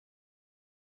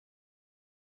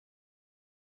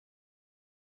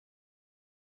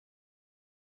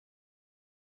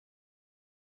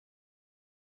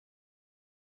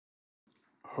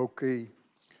Okay,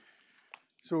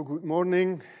 so good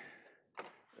morning.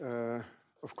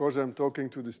 Of course, I'm talking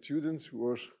to the students who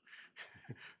are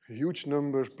a huge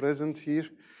number present here.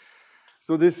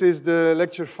 So this is the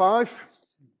lecture 5,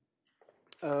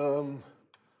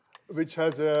 which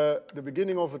has the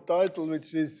beginning of a title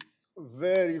which is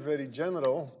very, very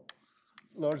general,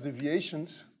 large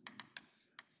deviations.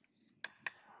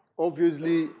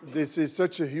 Obviously, this is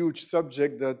such a huge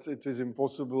subject that it is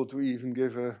impossible to even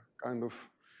give a kind of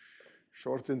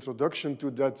short introduction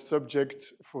to that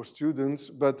subject for students,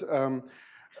 but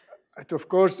of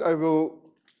course I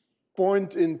will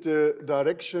point in the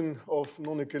direction of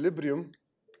non-equilibrium.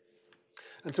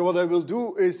 And so what I will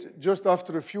do is, just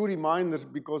after a few reminders,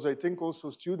 because I think also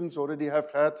students already have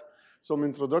had some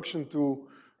introduction to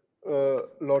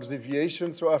large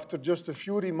deviation, so after just a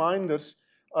few reminders,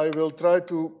 I will try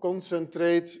to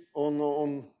concentrate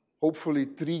on hopefully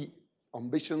 3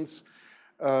 ambitions,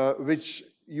 which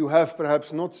you have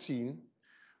perhaps not seen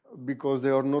because they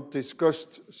are not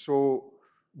discussed so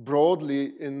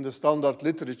broadly in the standard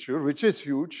literature, which is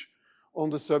huge on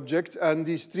the subject. And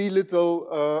these 3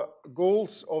 little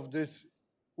goals of this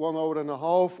 1 hour and a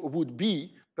half would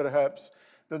be, perhaps,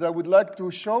 that I would like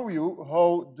to show you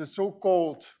how the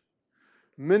so-called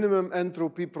minimum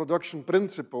entropy production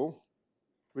principle,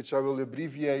 which I will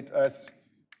abbreviate as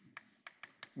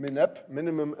MINEP,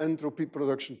 minimum entropy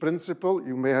production principle.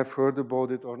 You may have heard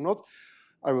about it or not.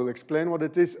 I will explain what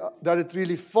it is, that it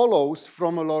really follows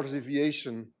from a large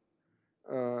deviation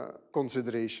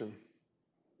consideration.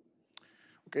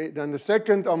 Okay, then the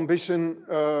second ambition,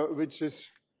 which is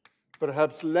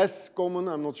perhaps less common,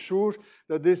 I'm not sure,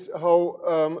 that is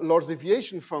how large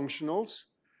deviation functionals,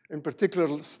 in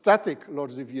particular static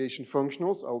large deviation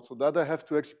functionals, also that I have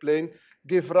to explain,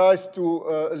 give rise to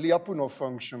a Lyapunov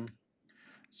function.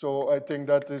 So I think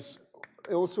that is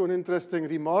also an interesting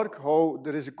remark, how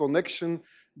there is a connection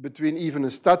between even a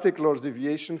static large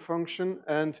deviation function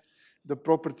and the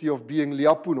property of being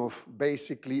Lyapunov,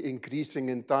 basically increasing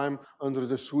in time under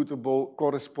the suitable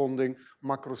corresponding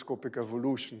macroscopic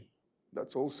evolution.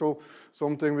 That's also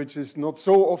something which is not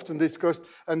so often discussed.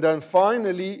 And then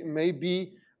finally,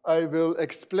 maybe I will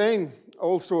explain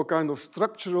also a kind of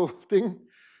structural thing.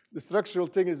 The structural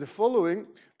thing is the following.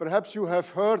 Perhaps you have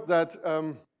heard that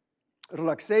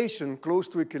relaxation close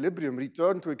to equilibrium,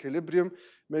 return to equilibrium,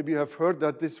 maybe you have heard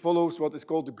that this follows what is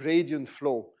called the gradient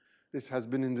flow. This has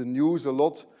been in the news a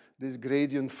lot, this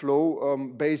gradient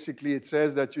flow. Basically, it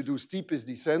says that you do steepest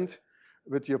descent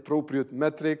with the appropriate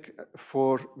metric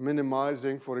for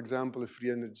minimizing, for example, a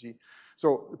free energy.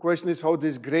 So the question is how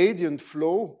this gradient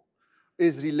flow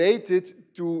is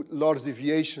related to large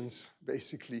deviations,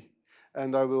 basically.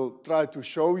 And I will try to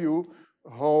show you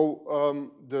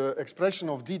how the expression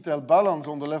of detailed balance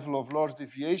on the level of large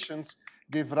deviations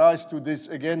give rise to this,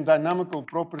 again, dynamical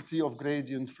property of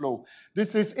gradient flow.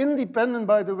 This is independent,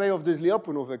 by the way, of this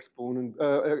Lyapunov exponent,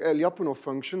 Lyapunov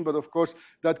function, but of course,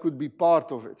 that could be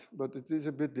part of it, but it is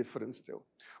a bit different still.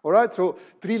 All right, so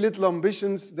 3 little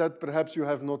ambitions that perhaps you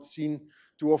have not seen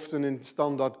too often in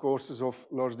standard courses of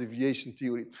large deviation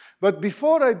theory. But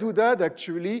before I do that,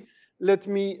 actually, let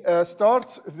me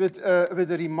start with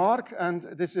a remark, and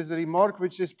this is a remark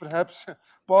which is perhaps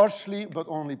partially, but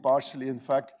only partially, in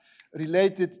fact,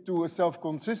 related to a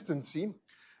self-consistency.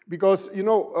 Because, you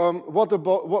know, what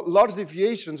large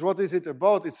deviations, what is it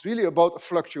about? It's really about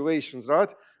fluctuations,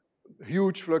 right?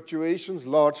 Huge fluctuations,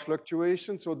 large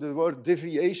fluctuations. So the word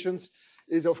deviations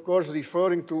is, of course,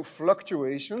 referring to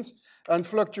fluctuations. And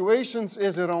fluctuations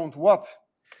is around what?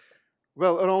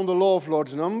 Well, around the law of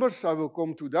large numbers, I will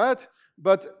come to that.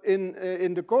 But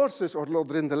in the courses, or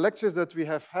in the lectures that we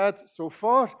have had so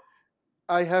far,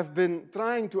 I have been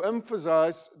trying to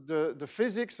emphasize the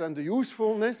physics and the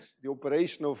usefulness, the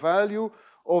operational value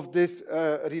of this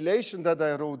relation that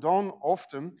I wrote down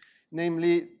often,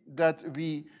 namely that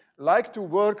we like to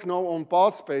work now on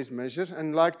path space measure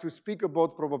and like to speak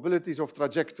about probabilities of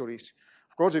trajectories.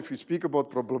 Of course, if you speak about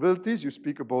probabilities, you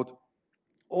speak about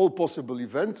all possible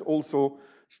events, also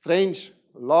strange,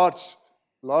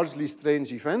 largely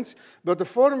strange events. But the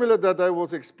formula that I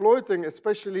was exploiting,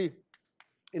 especially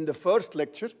in the first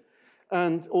lecture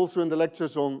and also in the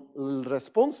lectures on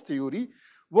response theory,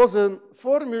 was a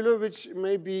formula which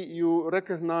maybe you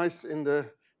recognize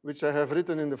which I have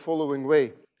written in the following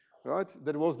way. Right?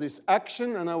 There was this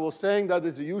action, and I was saying that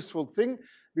is a useful thing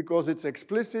because it's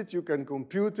explicit, you can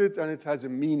compute it, and it has a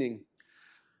meaning.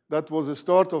 That was the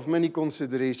start of many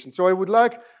considerations. So I would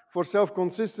like, for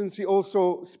self-consistency,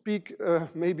 also speak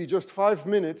maybe just 5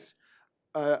 minutes,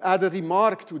 add a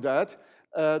remark to that,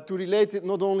 to relate it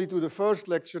not only to the first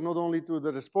lecture, not only to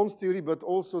the response theory, but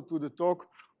also to the talk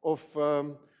of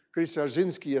Chris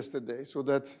Jarzinski yesterday, so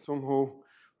that somehow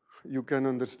you can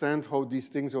understand how these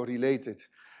things are related.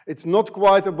 It's not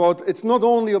quite about, it's not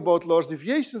only about large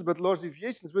deviations, but large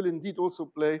deviations will indeed also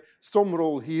play some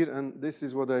role here, and this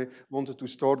is what I wanted to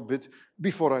start with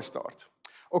before I start.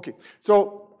 Okay,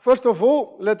 so first of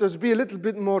all, let us be a little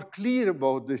bit more clear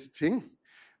about this thing.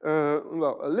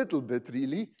 Well, a little bit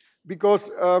really,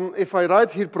 because if I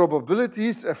write here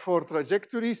probabilities for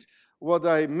trajectories, what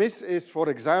I miss is, for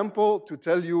example, to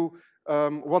tell you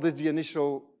what is the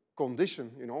initial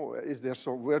condition, you know, is there,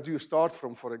 so where do you start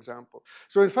from, for example?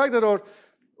 So in fact, there are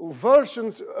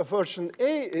versions. Version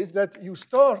A is that you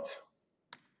start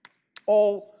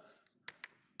all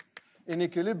in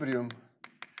equilibrium.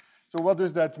 So what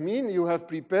does that mean? You have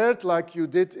prepared, like you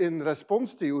did in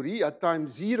response theory, at time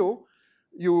 0,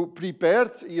 you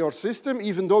prepared your system,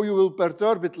 even though you will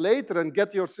perturb it later and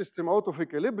get your system out of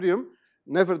equilibrium.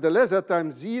 Nevertheless, at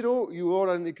time 0, you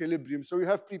are in equilibrium. So you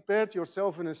have prepared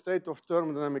yourself in a state of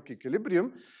thermodynamic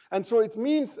equilibrium. And so it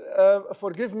means,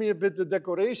 forgive me a bit the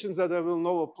decorations that I will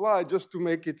now apply just to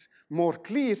make it more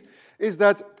clear, is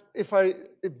that if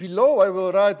below I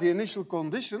will write the initial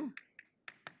condition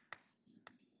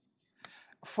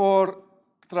for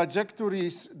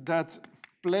trajectories that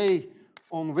play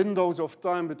on windows of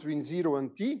time between 0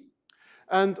 and t.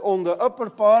 And on the upper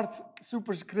part,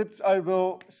 superscripts, I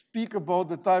will speak about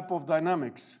the type of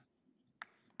dynamics.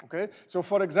 Okay, so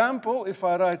for example, if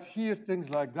I write here things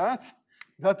like that,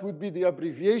 that would be the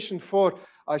abbreviation for,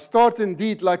 I start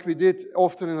indeed, like we did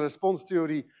often in response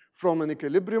theory, from an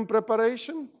equilibrium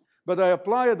preparation, but I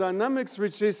apply a dynamics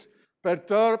which is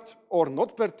perturbed or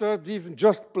not perturbed, even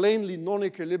just plainly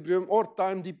non-equilibrium or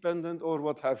time-dependent or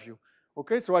what have you.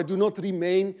 Okay, so I do not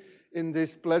remain in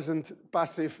this pleasant,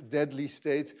 passive, deadly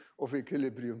state of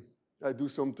equilibrium. I do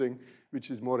something which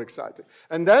is more exciting.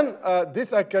 And then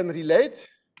this I can relate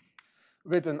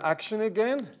with an action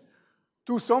again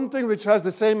to something which has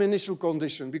the same initial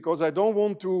condition, because I don't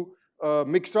want to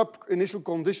mix up initial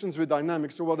conditions with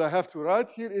dynamics. So what I have to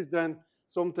write here is then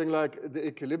something like the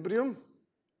equilibrium.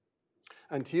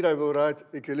 And here I will write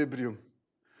equilibrium.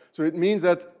 So it means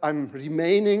that I'm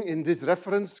remaining in this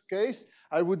reference case.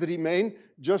 I would remain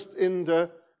just in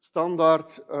the standard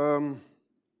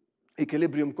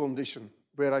equilibrium condition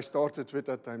where I started with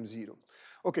at time 0.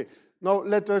 Okay, now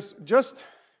let us just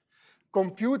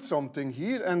compute something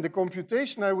here. And the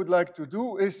computation I would like to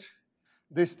do is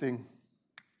this thing.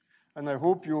 And I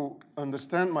hope you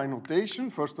understand my notation.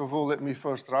 First of all, let me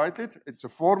first write it. It's a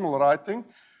formal writing.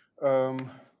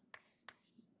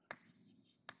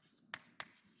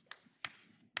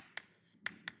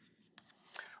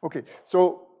 Okay,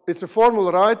 so it's a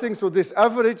formal writing, so this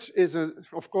average is,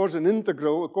 of course, an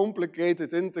integral, a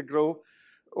complicated integral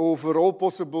over all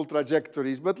possible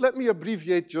trajectories. But let me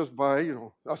abbreviate just by, you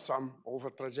know, a sum over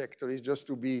trajectories, just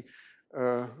to be,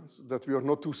 so that we are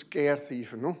not too scared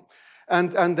even, no?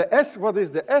 And the S, what is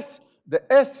the S? The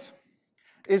S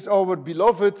is our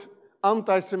beloved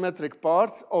antisymmetric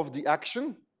part of the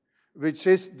action, which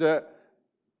is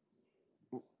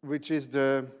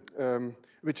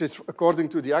according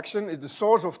to the action, is the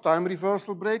source of time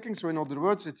reversal breaking. So in other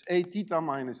words, it's A theta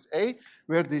minus A,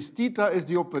 where this theta is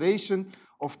the operation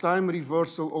of time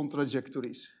reversal on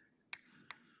trajectories.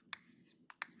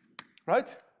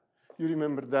 Right? You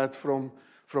remember that from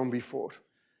before.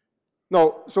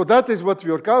 Now, so that is what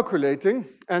we are calculating.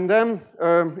 And then,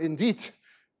 indeed,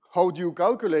 how do you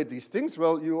calculate these things?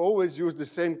 Well, you always use the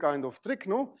same kind of trick,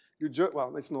 no?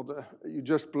 Well, it's not, you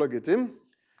just plug it in.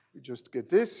 You just get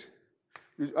this.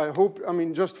 I hope, I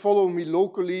mean, just follow me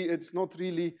locally. It's not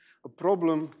really a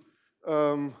problem.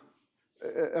 I'm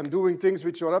doing things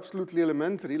which are absolutely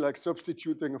elementary, like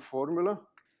substituting a formula.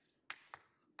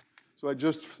 So I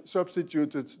just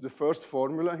substituted the first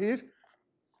formula here.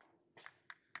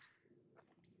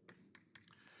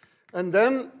 And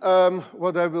then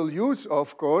what I will use,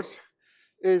 of course,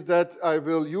 is that I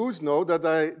will use now that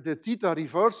the theta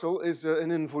reversal is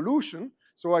an involution.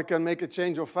 So I can make a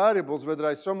change of variables, whether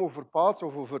I sum over parts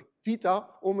or over theta,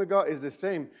 omega is the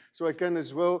same. So I can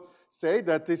as well say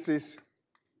that this is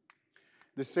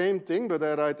the same thing, but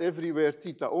I write everywhere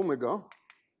theta omega.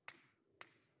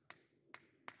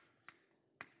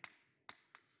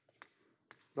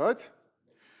 Right?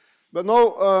 But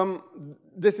now,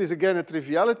 this is again a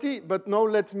triviality, but now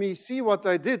let me see what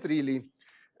I did really.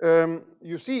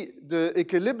 You see, the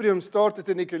equilibrium started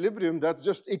in equilibrium. That's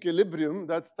just equilibrium.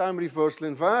 That's time reversal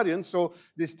invariant. So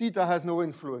this theta has no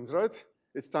influence, right?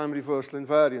 It's time reversal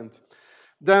invariant.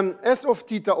 Then S of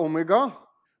theta omega.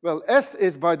 Well, S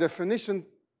is by definition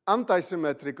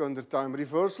antisymmetric under time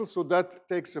reversal. So that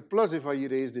takes a plus if I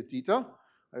erase the theta.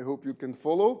 I hope you can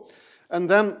follow. And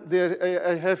then there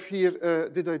I have here,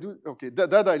 did I do? Okay,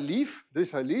 that I leave,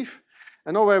 this I leave.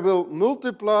 And now I will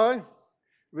multiply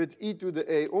with e to the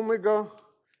a omega,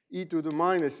 e to the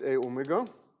minus a omega.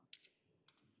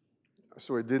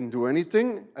 So I didn't do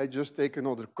anything. I just take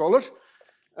another color.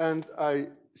 And I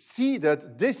see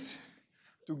that this,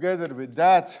 together with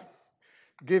that,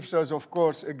 gives us, of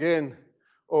course, again,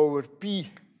 our P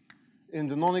in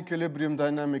the non-equilibrium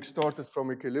dynamics started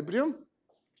from equilibrium.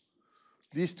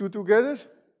 These two together.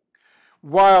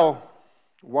 While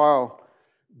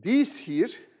these here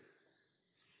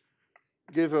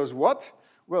give us what?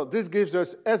 Well, this gives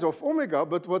us S of omega,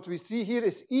 but what we see here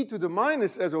is e to the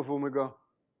minus S of omega.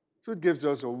 So it gives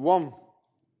us a 1.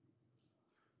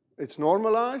 It's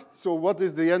normalized. So what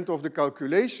is the end of the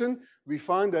calculation? We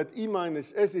find that E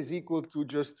minus S is equal to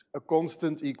just a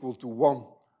constant equal to 1,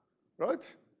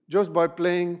 right? Just by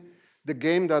playing the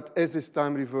game that S is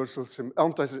time reversal,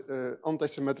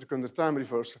 antisymmetric under time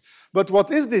reversal. But what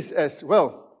is this S?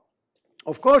 Well,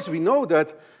 of course we know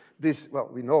that this, well,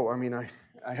 we know, I mean, I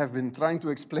have been trying to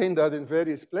explain that in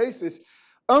various places,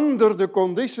 under the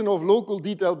condition of local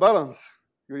detail balance.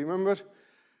 You remember?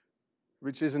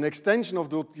 Which is an extension of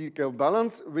the detail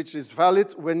balance, which is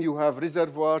valid when you have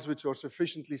reservoirs which are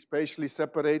sufficiently spatially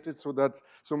separated so that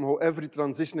somehow every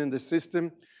transition in the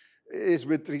system is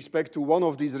with respect to one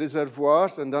of these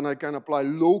reservoirs, and then I can apply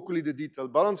locally the detail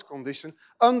balance condition.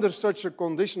 Under such a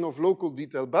condition of local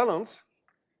detail balance,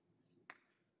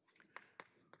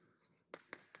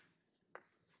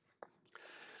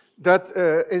 that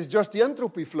is just the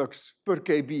entropy flux per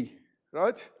kb,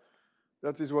 right?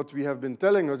 That is what we have been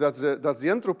telling us. That's the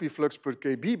entropy flux per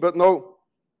kb. But now,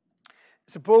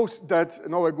 suppose that,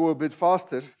 now I go a bit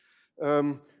faster.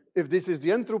 If this is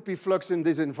the entropy flux in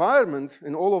this environment,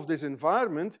 in all of this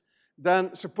environment,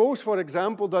 then suppose, for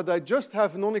example, that I just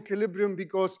have non-equilibrium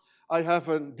because I have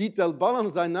a detailed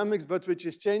balance dynamics, but which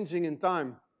is changing in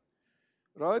time,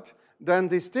 right? Then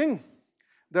this thing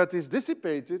that is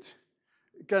dissipated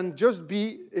can just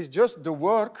be, is just the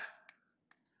work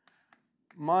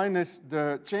minus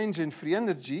the change in free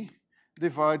energy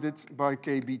divided by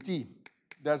kBt.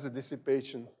 That's the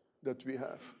dissipation that we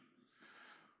have.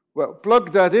 Well,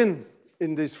 plug that in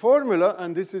this formula,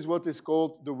 and this is what is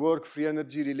called the work-free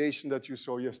energy relation that you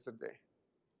saw yesterday.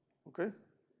 Okay?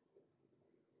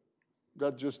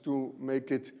 That just to make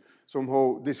it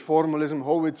somehow, this formalism,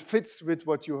 how it fits with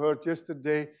what you heard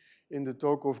yesterday in the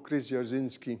talk of Chris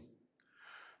Jarzynski.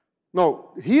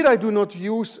 Now, here I do not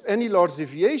use any large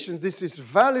deviations. This is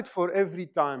valid for every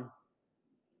time.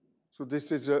 So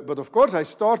this is, but of course I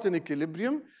start in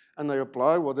equilibrium and I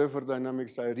apply whatever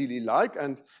dynamics I really like.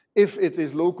 And if it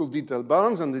is local detail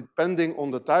balance, and depending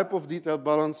on the type of detail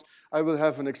balance, I will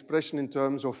have an expression in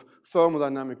terms of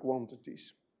thermodynamic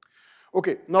quantities.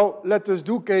 Okay, now let us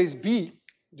do case B,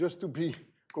 just to be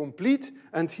complete.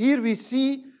 And here we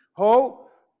see how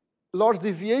large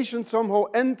deviation somehow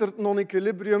entered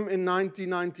non-equilibrium in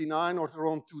 1999 or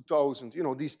around 2000. You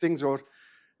know, these things are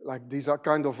like, these are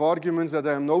kind of arguments that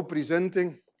I am now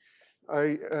presenting.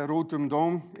 I wrote them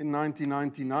down in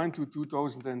 1999 to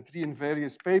 2003 in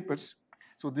various papers.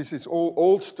 So this is all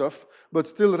old stuff, but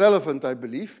still relevant, I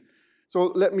believe.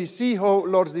 So let me see how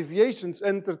large deviations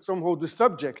entered somehow the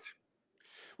subject.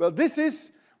 Well, this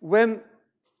is when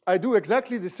I do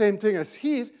exactly the same thing as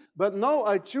here, but now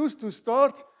I choose to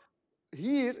start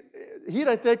here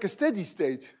I take a steady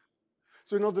state.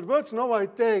 So in other words, now I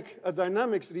take a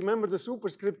dynamics. Remember, the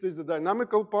superscript is the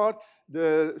dynamical part.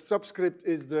 The subscript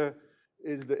is the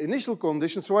initial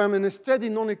condition. So I'm in a steady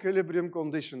non-equilibrium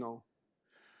condition now.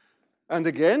 And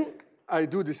again, I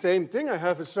do the same thing. I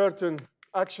have a certain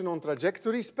action on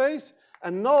trajectory space.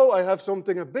 And now I have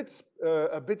something a bit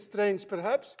strange,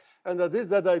 perhaps. And that is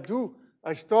that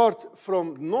I start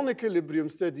from non-equilibrium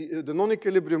steady, the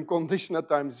non-equilibrium condition at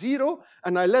time 0,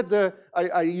 and I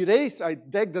I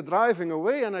take the driving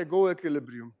away, and I go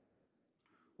equilibrium.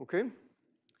 Okay?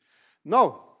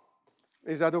 Now,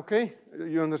 is that okay?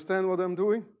 You understand what I'm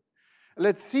doing?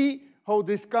 Let's see how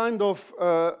this kind of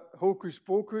hocus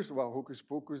pocus,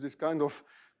 this kind of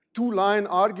two-line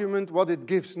argument, what it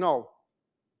gives now.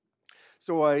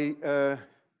 So I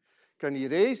can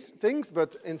erase things,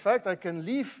 but in fact I can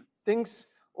leave things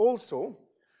also.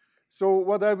 So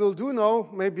what I will do now,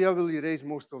 maybe I will erase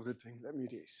most of the thing. Let me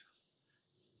erase.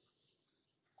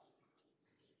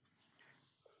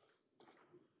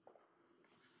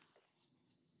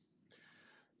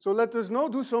 So let us now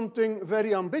do something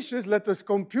very ambitious. Let us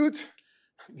compute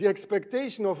the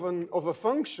expectation of a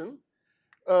function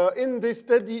in this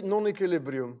steady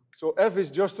non-equilibrium. So f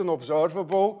is just an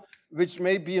observable, which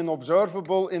may be an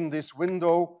observable in this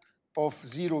window of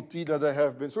 0t that I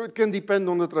have been. So it can depend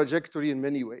on the trajectory in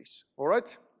many ways, all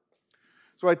right?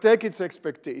 So I take its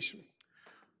expectation.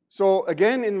 So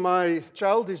again, in my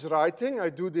childish writing, I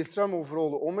do this sum over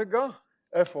all the omega,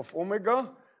 f of omega,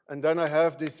 and then I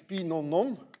have this p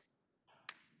non-non.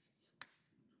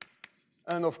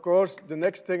 And of course, the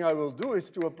next thing I will do is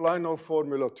to apply now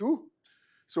formula 2.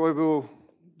 So I will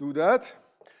do that,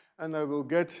 and I will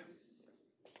get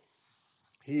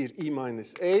here E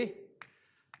minus A,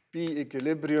 P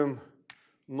equilibrium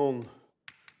non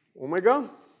omega.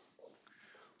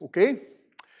 Okay.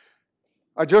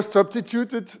 I just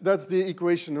substituted, that's the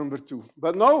equation number 2.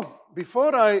 But now,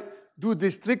 before I do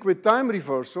this trick with time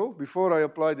reversal, before I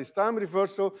apply this time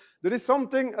reversal, there is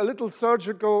something a little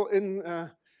surgical in, there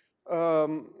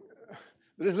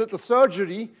is a little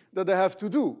surgery that I have to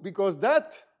do, because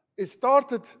that is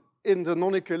started in the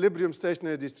non-equilibrium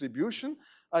stationary distribution.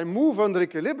 I move under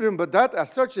equilibrium, but that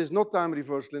as such is not time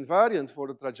reversal invariant for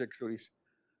the trajectories.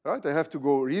 Right? I have to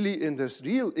go really in this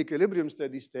real equilibrium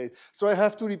steady state. So I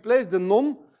have to replace the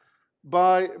non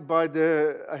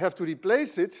I have to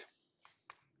replace it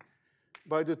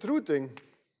by the true thing,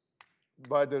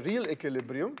 by the real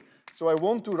equilibrium. So I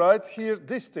want to write here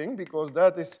this thing because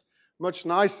that is much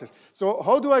nicer. So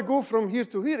how do I go from here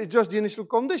to here? It's just the initial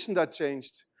condition that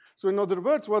changed. So in other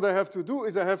words, what I have to do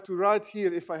is I have to write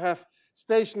here, if I have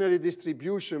stationary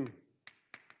distribution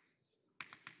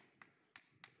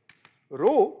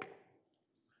rho,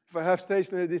 if I have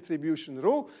stationary distribution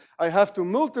rho, I have to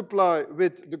multiply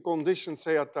with the condition,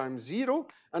 say, at time 0,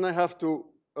 and I have to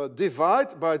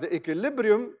divide by the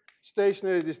equilibrium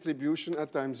stationary distribution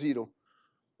at time 0.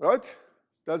 Right?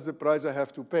 That's the price I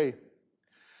have to pay.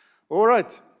 All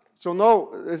right. So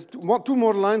now, there's two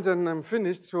more lines and I'm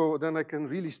finished, so then I can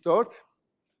really start.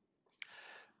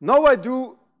 Now I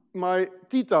do my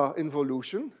theta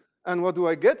involution, and what do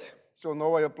I get? So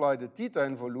now I apply the theta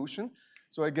involution.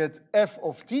 So I get f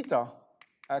of theta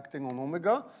acting on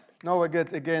omega. Now I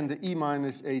get again the E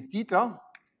minus A theta.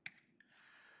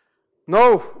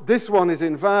 Now this one is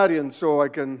invariant, so I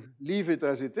can leave it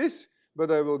as it is,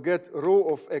 but I will get rho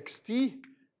of xt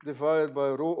divided by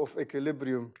rho of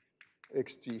equilibrium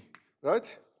xt,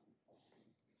 right?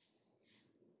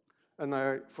 And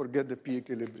I forget the p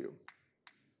equilibrium.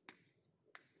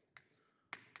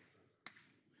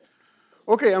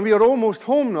 Okay, and we are almost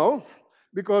home now,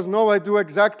 because now I do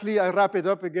exactly, I wrap it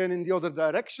up again in the other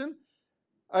direction.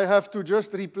 I have to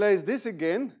just replace this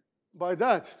again by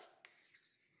that.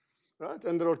 Right?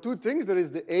 And there are two things. There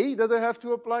is the A that I have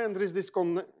to apply, and there is this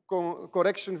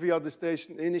correction via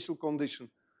the initial condition.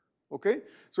 Okay?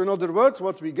 So in other words,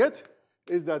 what we get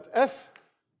is that F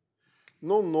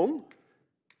non-non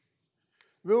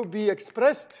will be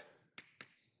expressed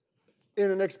in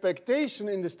an expectation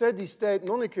in the steady state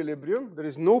non-equilibrium. There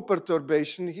is no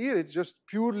perturbation here. It's just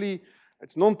purely,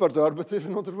 it's non-perturbative,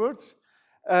 in other words.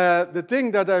 The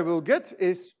thing that I will get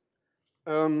is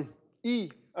E,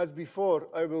 as before,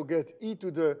 I will get E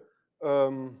to the,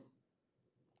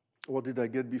 what did I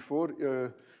get before?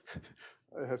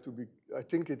 I have to be, I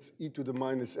think it's E to the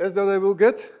minus S that I will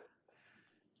get.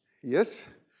 Yes.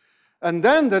 And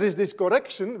then there is this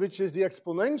correction, which is the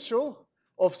exponential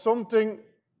of something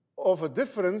of a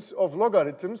difference of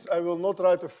logarithms. I will not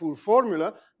write a full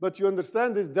formula, but you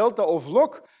understand this delta of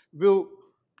log will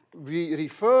be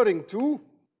referring to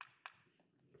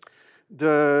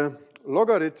the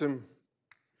logarithm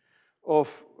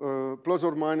of plus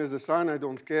or minus the sign, I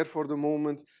don't care for the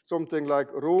moment, something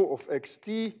like rho of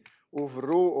xt over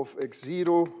rho of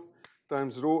x0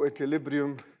 times rho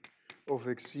equilibrium of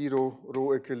x0,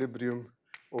 rho equilibrium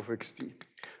of xt.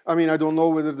 I mean, I don't know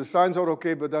whether the signs are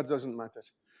okay, but that doesn't matter.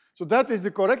 So that is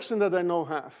the correction that I now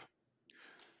have.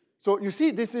 So you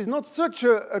see, this is not such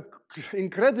an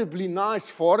incredibly nice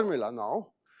formula now.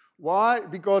 Why?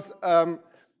 Because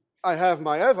I have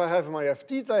my F, I have my F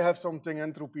theta, I have something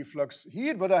entropy flux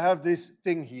here, but I have this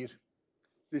thing here,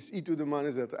 this e to the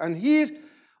minus delta. And here,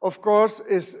 of course,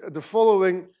 is the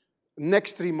following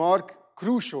next remark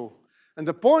crucial. And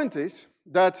the point is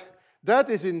that that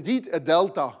is indeed a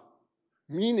delta,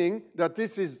 meaning that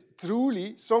this is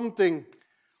truly something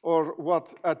or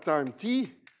what at time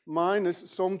t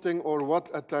minus something or what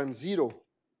at time 0,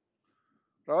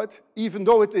 right? Even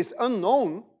though it is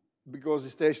unknown, because the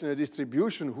stationary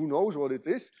distribution, who knows what it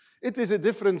is a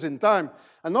difference in time.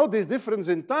 And now this difference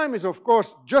in time is, of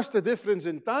course, just a difference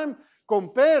in time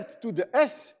compared to the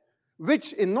S,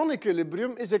 which in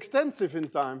non-equilibrium is extensive in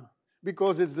time,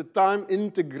 because it's the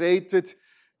time-integrated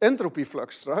entropy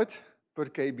flux, right, per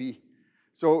kb.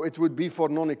 So it would be for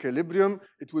non-equilibrium,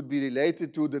 it would be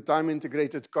related to the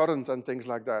time-integrated current and things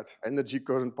like that, energy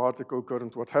current, particle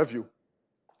current, what have you.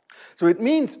 So it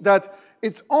means that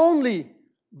it's only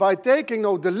by taking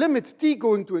now the limit t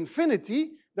going to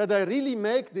infinity that I really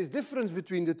make this difference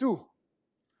between the two.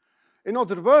 In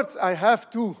other words, I have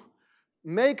to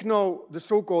make now the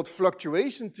so-called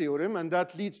fluctuation theorem, and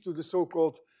that leads to the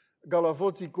so-called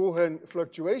Galavotti-Cohen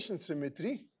fluctuation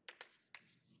symmetry.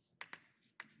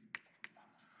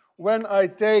 When I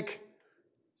take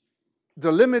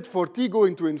the limit for t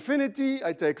going to infinity,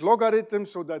 I take logarithm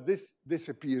so that this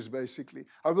disappears, basically.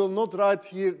 I will not write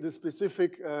here the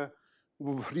specific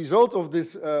result of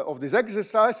this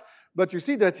exercise, but you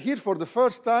see that here for the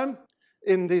first time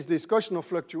in this discussion of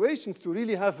fluctuations, to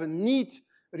really have a neat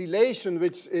relation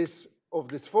which is of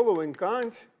this following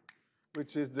kind,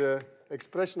 which is the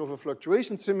expression of a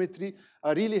fluctuation symmetry,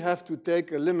 I really have to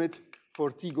take a limit for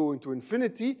t going to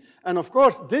infinity. And of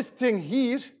course, this thing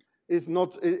here is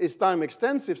time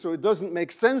extensive, so it doesn't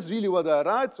make sense really what I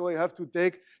write, so I have to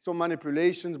take some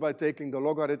manipulations by taking the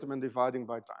logarithm and dividing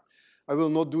by time. I will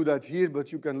not do that here,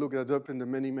 but you can look that up in the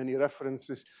many, many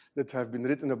references that have been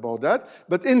written about that.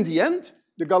 But in the end,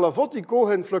 the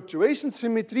Galavotti-Cohen fluctuation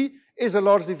symmetry is a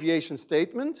large deviation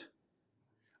statement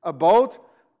about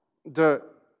the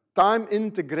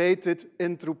time-integrated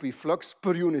entropy flux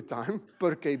per unit time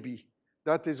per kb.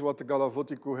 That is what the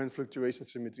Galavotti-Cohen fluctuation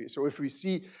symmetry is. So if we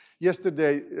see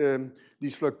yesterday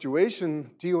these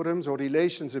fluctuation theorems or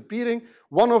relations appearing,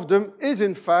 one of them is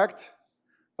in fact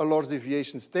a large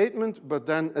deviation statement, but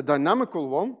then a dynamical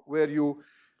one where you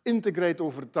integrate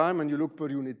over time and you look per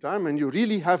unit time and you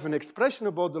really have an expression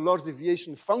about the large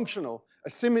deviation functional, a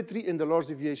symmetry in the large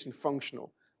deviation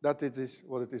functional. That it is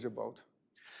what it is about.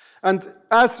 And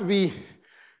as we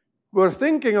were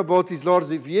thinking about these large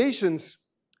deviations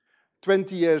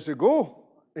 20 years ago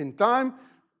in time,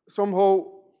 somehow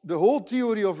the whole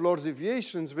theory of large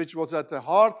deviations, which was at the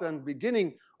heart and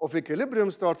beginning of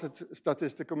equilibrium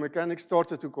statistical mechanics,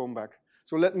 started to come back.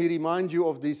 So let me remind you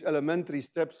of these elementary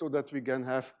steps so that we can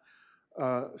have,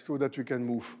 so that we can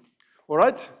move. All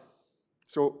right?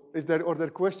 So are there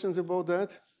questions about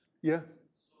that? Yeah?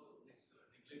 So this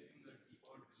neglecting the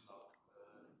default law,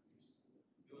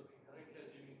 you're incorrectly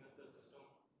assuming that the system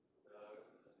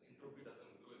entropy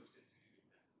doesn't grow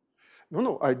extensively with time.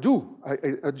 No, I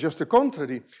do. Just the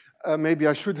contrary. Maybe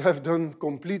I should have done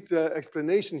complete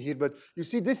explanation here, but you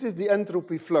see, this is the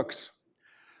entropy flux.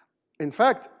 In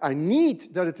fact, I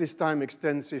need that it is time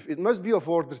extensive. It must be of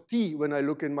order t when I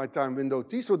look in my time window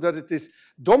t, so that it is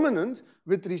dominant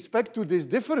with respect to this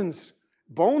difference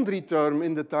boundary term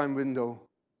in the time window.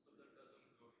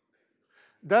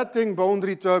 That thing,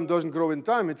 boundary term, doesn't grow in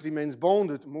time. It remains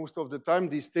bounded. Most of the time,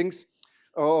 these things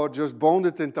are just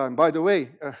bounded in time. By the way,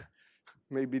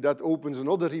 maybe that opens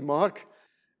another remark.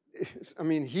 I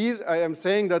mean, here I am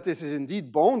saying that this is indeed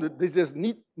bounded. This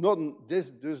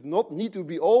does not need to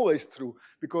be always true,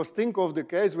 because think of the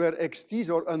case where xt's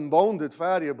are unbounded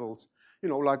variables, you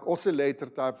know, like oscillator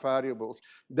type variables.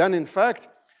 Then, in fact,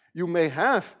 you may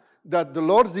have that the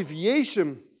large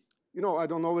deviation, you know, I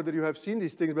don't know whether you have seen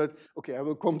these things, but okay, I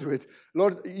will come to it.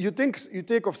 You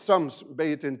take of sums,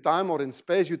 be it in time or in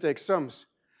space, you take sums.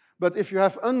 But if you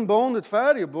have unbounded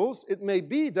variables, it may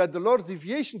be that the large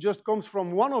deviation just comes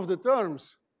from one of the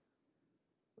terms,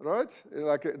 right?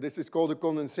 Like this is called a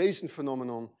condensation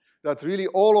phenomenon, that really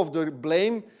all of the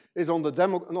blame is on the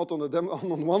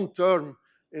on one term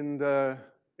in the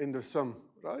sum,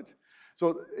 right?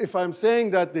 So if I'm saying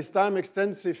that this time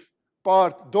extensive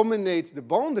part dominates the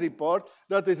boundary part,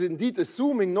 that is indeed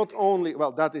assuming not only,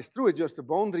 well, that is true, it's just a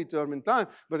boundary term in time,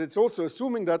 but it's also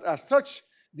assuming that as such,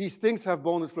 these things have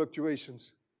bounded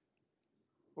fluctuations.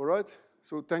 All right?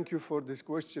 So thank you for this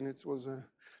question. It was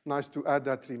nice to add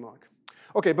that remark.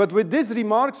 Okay, but with these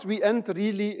remarks, we enter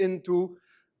really into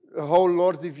how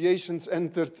large deviations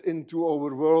entered into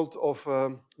our world of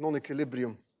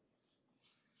non-equilibrium.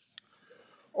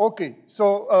 Okay,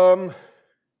 so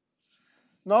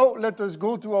now let us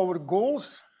go to our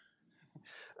goals.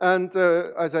 And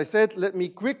as I said, let me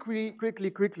quickly,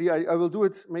 I will do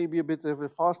it maybe a bit of a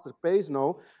faster pace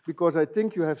now, because I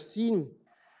think you have seen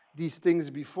these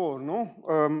things before,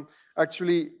 no?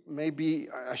 Actually, maybe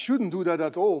I shouldn't do that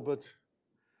at all, but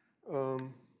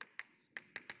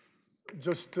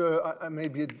just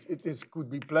maybe it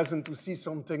could be pleasant to see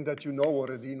something that you know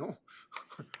already, no?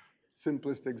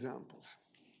 Simplest examples.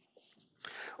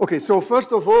 Okay, so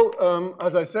first of all,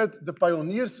 as I said, the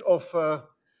pioneers of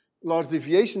large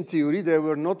deviation theory, they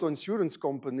were not insurance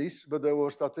companies, but they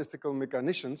were statistical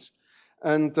mechanicians.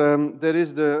 And there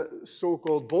is the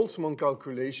so-called Boltzmann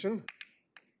calculation,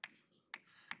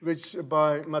 which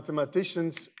by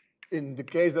mathematicians, in the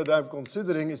case that I'm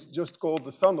considering, is just called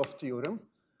the Sanoff theorem.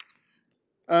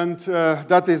 And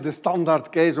that is the standard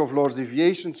case of loss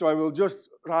deviation. So I will just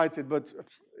write it, but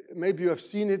maybe you have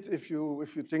seen it. If you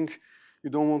think you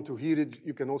don't want to hear it,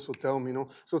 you can also tell me. No?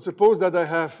 So suppose that I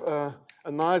have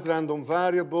a nice random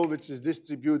variable which is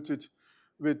distributed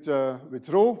with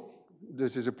rho.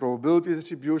 This is a probability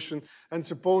distribution. And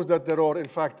suppose that there are, in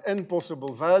fact, n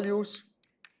possible values.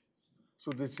 So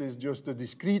this is just a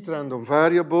discrete random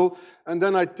variable. And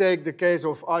then I take the case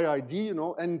of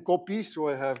IID, n copies. So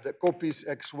I have the copies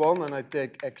x1 and I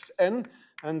take xn.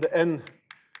 And the n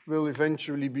will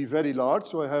eventually be very large.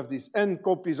 So I have these n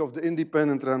copies of the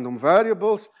independent random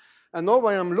variables. And now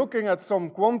I am looking at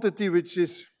some quantity which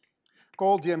is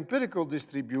called the empirical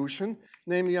distribution.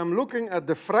 Namely, I'm looking at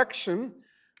the fraction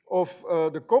of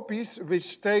the copies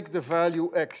which take the value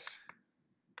x.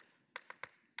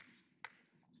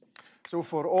 So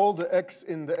for all the x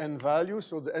in the n values,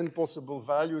 so the n possible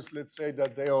values, let's say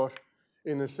that they are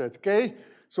in a set K.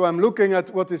 So I'm looking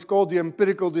at what is called the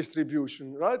empirical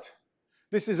distribution, right?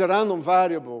 This is a random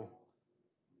variable,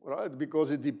 right?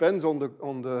 Because it depends on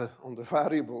the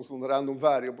variables, on the random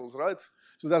variables, right?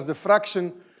 So that's the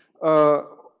fraction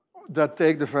that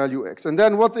take the value x. And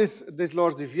then what is this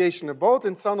large deviation about?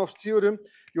 In Sanoff's theorem,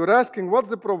 you're asking what's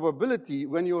the probability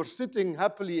when you're sitting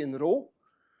happily in rho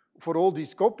for all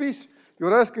these copies.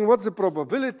 You're asking what's the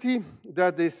probability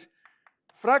that this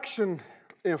fraction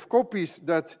of copies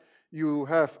that you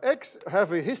have x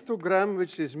have a histogram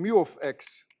which is mu of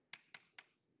x.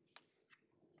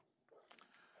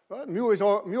 Well,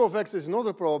 mu of x is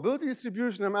another probability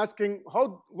distribution. I'm asking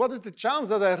what is the chance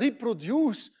that I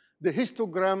reproduce the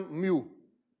histogram mu?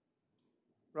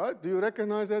 Right? Do you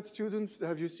recognize that, students?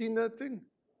 Have you seen that thing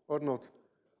or not?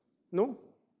 No?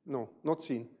 No, not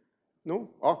seen. No?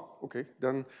 Ah, okay.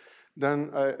 Then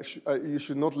you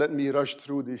should not let me rush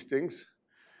through these things.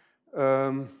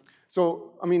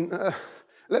 So, I mean,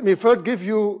 let me first give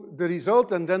you the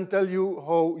result and then tell you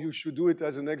how you should do it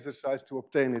as an exercise to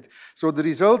obtain it. So the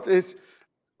result is,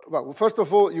 well, first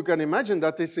of all, you can imagine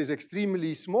that this is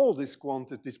extremely small, this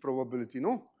quantity, this probability,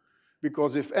 no?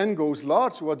 Because if n goes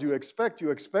large, what do you expect?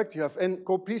 You expect you have n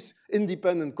copies,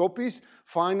 independent copies,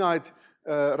 finite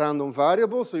random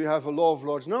variables, so you have a law of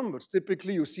large numbers.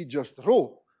 Typically, you see just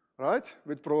rho, right?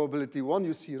 With probability 1,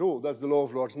 you see rho. That's the law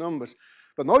of large numbers.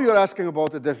 But now you're asking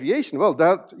about the deviation. Well,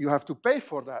 that you have to pay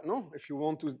for that, no? If you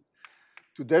want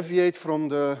to deviate from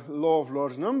the law of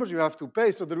large numbers, you have to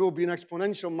pay. So there will be an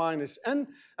exponential minus n.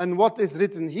 And what is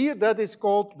written here, that is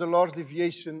called the large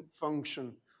deviation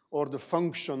function, or the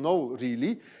functional,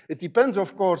 really. It depends,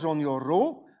 of course, on your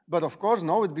rho, but of course,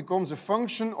 now it becomes a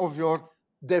function of your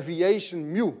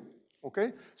deviation mu,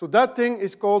 okay? So that thing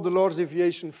is called the large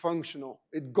deviation functional.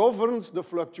 It governs the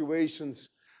fluctuations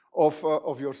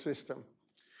of your system.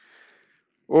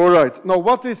 All right, now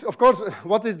what is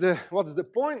the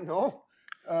point now?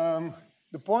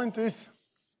 The point is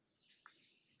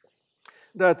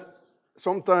that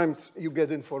sometimes you get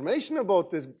information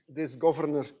about this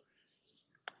governor.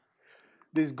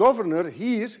 This governor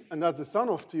here, and that's the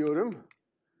Sanoff theorem,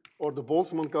 or the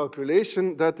Boltzmann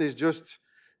calculation, that is just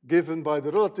given by the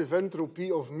relative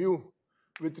entropy of mu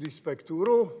with respect to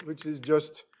rho, which is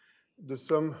just the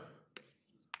sum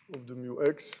of the mu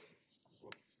x,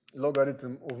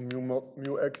 logarithm of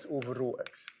mu x over rho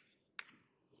x.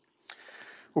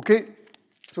 Okay,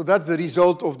 so that's the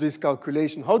result of this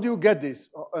calculation. How do you get this?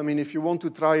 I mean, if you want to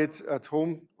try it at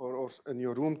home or in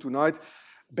your room tonight,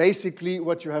 basically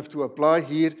what you have to apply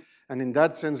here, and in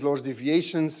that sense, large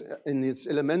deviations in its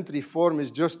elementary form is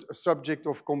just a subject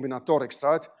of combinatorics,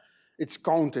 right? It's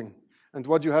counting. And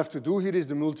what you have to do here is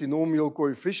the multinomial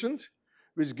coefficient,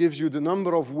 which gives you the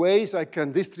number of ways I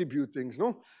can distribute things,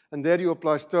 no? And there you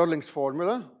apply Stirling's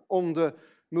formula on the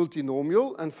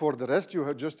multinomial, and for the rest,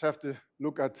 you just have to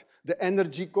look at the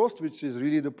energy cost, which is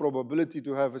really the probability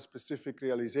to have a specific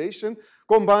realization.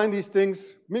 Combine these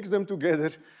things, mix them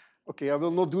together. Okay, I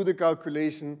will not do the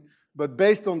calculation, but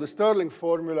based on the Stirling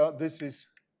formula, this is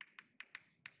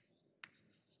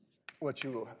what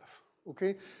you will have,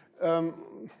 okay?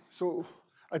 So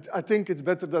I think it's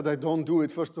better that I don't do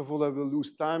it. First of all, I will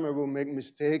lose time, I will make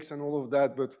mistakes and all of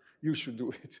that, but you should do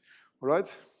it, all right?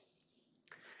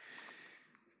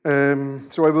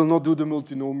 So I will not do the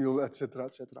multinomial, etc.,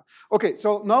 etc. Okay,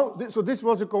 so now, this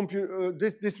was a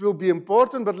this will be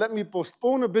important, but let me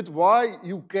postpone a bit why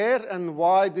you care and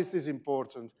why this is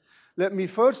important. Let me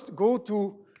first go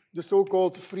to the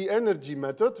so-called free energy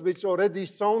method, which already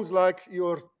sounds like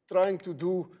you're trying to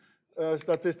do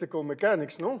statistical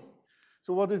mechanics, no?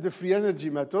 So what is the free energy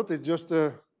method? It's just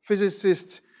a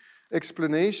physicist's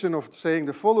explanation of saying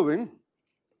the following.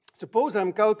 Suppose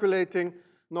I'm calculating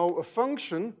now a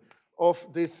function of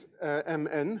this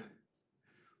Mn.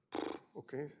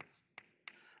 Okay,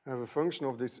 I have a function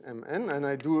of this Mn, and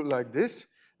I do it like this,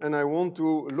 and I want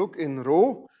to look in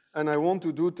rho, and I want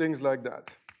to do things like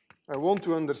that. I want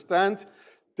to understand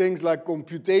things like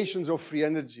computations of free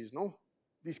energies, no?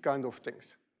 These kind of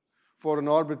things for an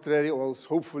arbitrary or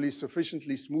hopefully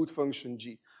sufficiently smooth function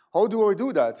G. How do I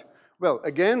do that? Well,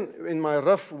 again, in my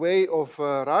rough way of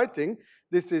writing,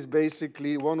 this is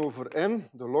basically 1 over n,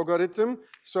 the logarithm,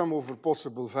 sum over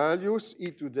possible values,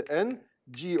 e to the n,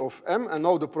 g of m, and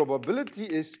now the probability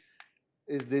is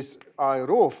this I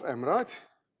rho of m, right?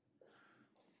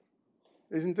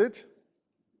 Isn't it?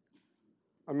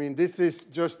 I mean, this is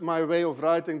just my way of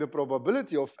writing the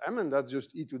probability of m, and that's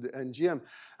just e to the n gm.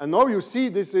 And now you see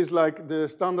this is like the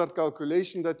standard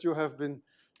calculation that you have been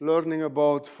learning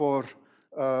about for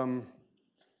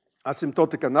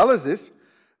asymptotic analysis.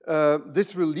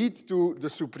 This will lead to the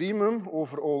supremum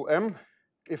over all m,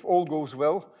 if all goes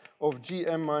well, of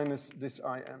gm minus this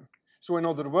im. So in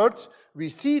other words, we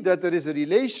see that there is a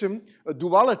relation, a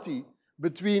duality,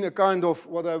 between a kind of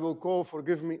what I will call,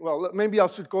 forgive me, well, maybe I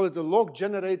should call it a log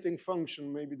generating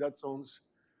function. Maybe that sounds,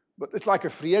 but it's like a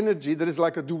free energy. There is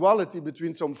like a duality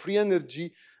between some free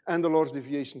energy and the large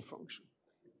deviation function,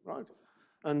 right?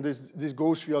 And this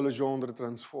goes via Legendre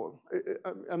transform.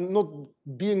 I'm not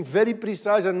being very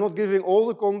precise. I'm not giving all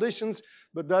the conditions,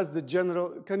 but that's the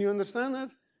general. Can you understand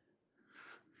that?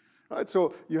 Right,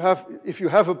 so if you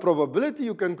have a probability,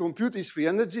 you can compute these free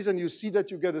energies, and you see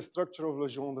that you get a structure of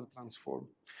Legendre transform.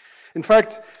 In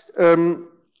fact,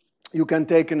 you can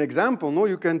take an example. No,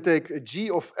 you can take a G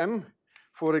of m,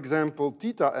 for example,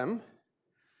 theta m.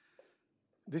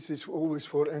 This is always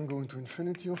for n going to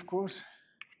infinity, of course.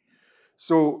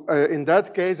 So in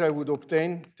that case, I would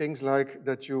obtain things like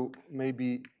that you may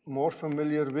be more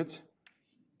familiar with.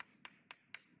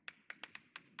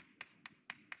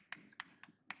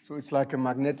 So it's like a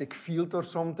magnetic field or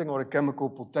something, or a chemical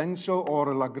potential,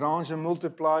 or a Lagrange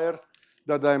multiplier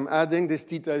that I'm adding. This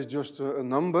theta is just a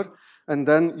number. And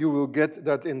then you will get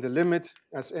that in the limit,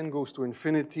 as n goes to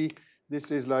infinity,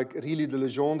 this is like really the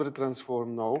Legendre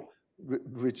transform now,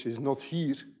 which is not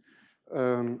here,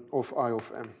 of I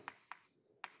of m.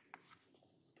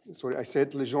 Sorry, I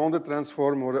said Legendre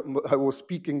transform, or I was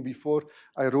speaking before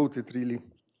I wrote it really.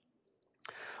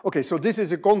 Okay, so this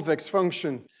is a convex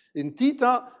function in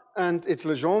theta, and its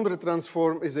Legendre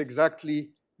transform is exactly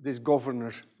this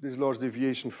governor, this large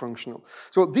deviation functional.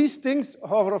 So these things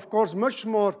are, of course, much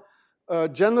more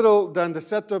general than the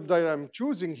setup that I'm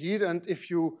choosing here. And if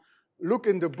you look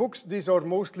in the books, these are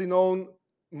mostly known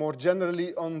more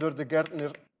generally under the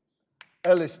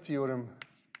Gärtner-Ellis theorem.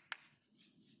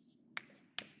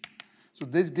 So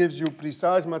this gives you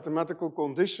precise mathematical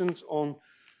conditions on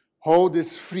how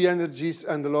these free energies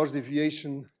and the large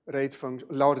deviation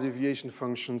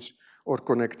functions are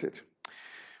connected.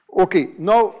 Okay,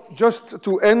 now just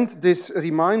to end this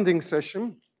reminding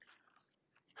session,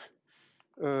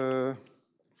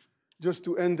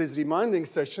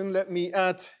 let me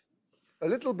add a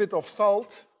little bit of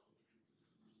salt.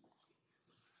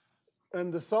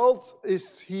 And the salt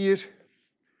is here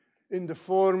in the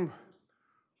form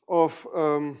of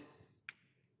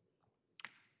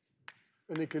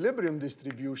an equilibrium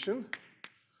distribution.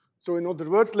 So in other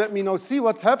words, let me now see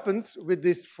what happens with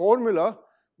this formula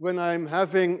when I'm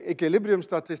having equilibrium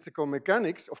statistical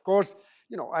mechanics. Of course,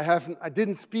 you know, I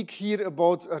didn't speak here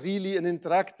about really an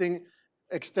interacting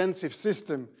extensive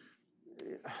system.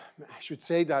 I should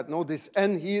say that, no, this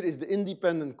n here is the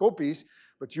independent copies,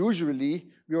 but usually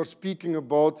we are speaking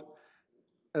about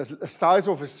a size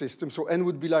of a system. So n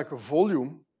would be like a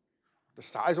volume, the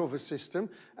size of a system,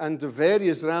 and the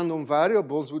various random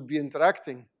variables would be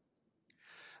interacting.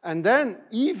 And then,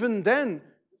 even then,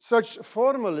 such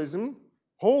formalism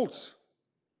holds.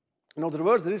 In other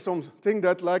words, there is something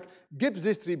that like Gibbs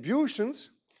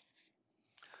distributions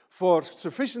for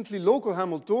sufficiently local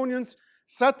Hamiltonians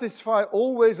satisfy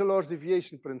always a large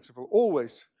deviation principle,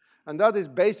 always. And that is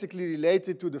basically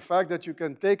related to the fact that you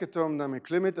can take a thermodynamic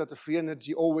limit that the free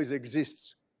energy always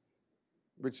exists,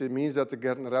 which it means that the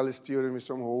Gärtner-Ellis theorem is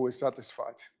somehow always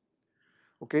satisfied.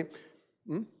 Okay?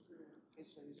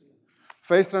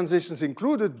 Phase transitions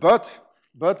included, but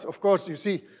of course, you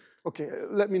see, okay,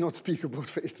 let me not speak about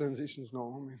phase transitions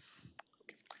now. I mean,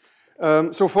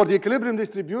 okay. So for the equilibrium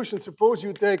distribution, suppose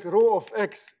you take rho of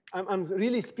x. I'm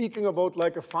really speaking about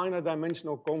like a finite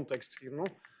dimensional context here, no?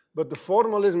 But the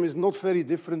formalism is not very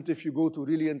different if you go to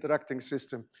really interacting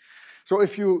system. So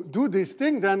if you do this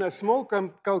thing, then a small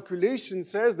calculation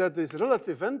says that this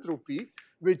relative entropy,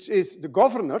 which is the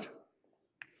governor,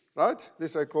 right?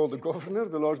 This I call the governor,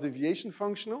 the large deviation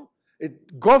functional.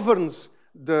 It governs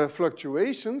the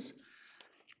fluctuations,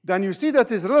 then you see that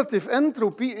this relative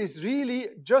entropy is really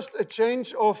just a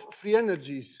change of free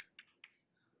energies.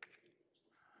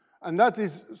 And that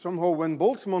is somehow, when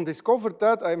Boltzmann discovered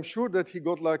that, I'm sure that he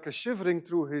got like a shivering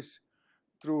through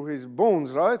his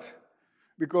bones, right?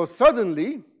 Because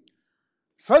suddenly,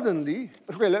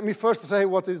 okay, let me first say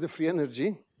what is the free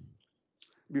energy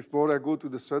before I go to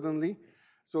the suddenly.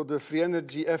 So the free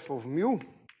energy F of mu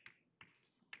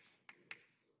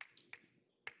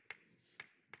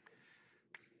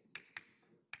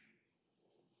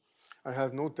I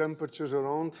have no temperatures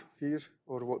around here,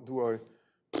 or what do I?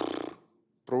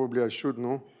 Probably I should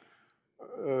know.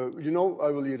 You know, I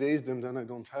will erase them, then I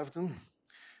don't have them.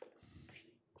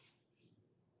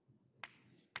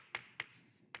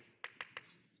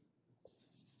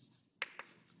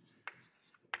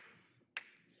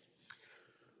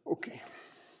 Okay.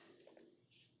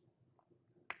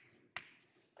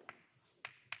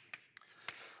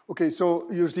 Okay, so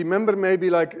you remember maybe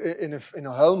like in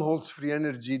a Helmholtz free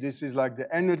energy, this is like the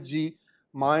energy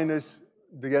minus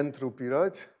the entropy,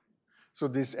 right? So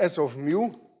this S of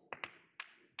mu,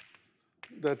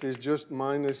 that is just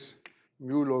minus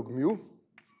mu log mu.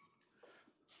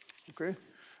 Okay,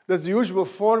 that's the usual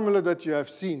formula that you have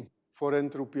seen for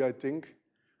entropy, I think.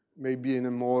 Maybe in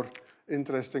a more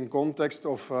interesting context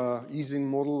of Ising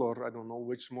model, or I don't know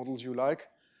which models you like.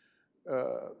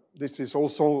 This is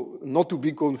also not to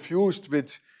be confused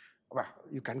with, well,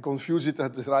 you can confuse it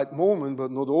at the right moment,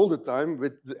 but not all the time,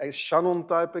 with the Shannon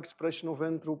type expression of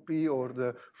entropy or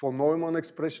the von Neumann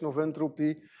expression of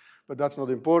entropy, but that's not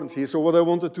important here. So what I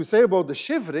wanted to say about the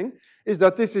shivering is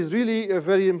that this is really a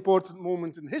very important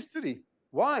moment in history.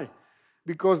 Why?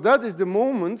 Because that is the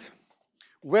moment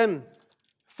when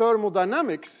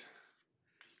thermodynamics,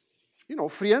 you know,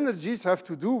 free energies have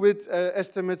to do with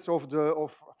estimates of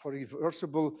for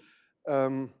reversible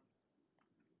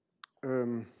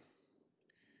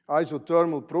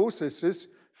isothermal processes.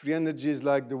 Free energy is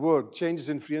like the work. Changes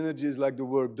in free energy is like the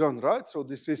work done, right? So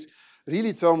this is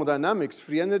really thermodynamics.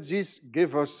 Free energies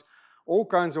give us all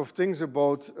kinds of things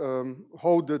about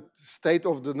how the state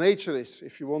of the nature is.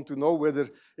 If you want to know whether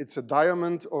it's a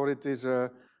diamond or it is a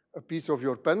piece of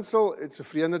your pencil, it's a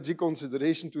free energy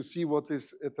consideration to see what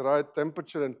is at the right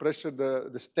temperature and pressure,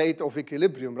 the state of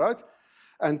equilibrium, right?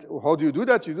 And how do you do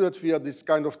that? You do that via this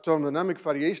kind of thermodynamic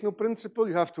variational principle.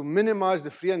 You have to minimize the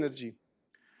free energy.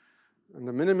 And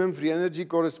the minimum free energy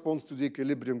corresponds to the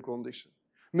equilibrium condition.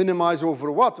 Minimize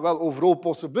over what? Well, over all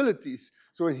possibilities.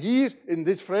 So here, in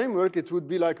this framework, it would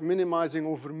be like minimizing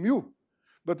over mu.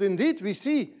 But indeed, we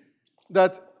see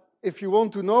that if you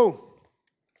want to know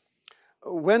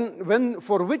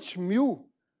for which mu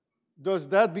does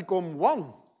that become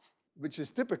 1, which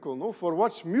is typical, no? For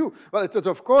which mu? Well, it is,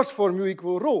 of course, for mu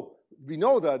equal rho. We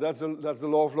know that. That's the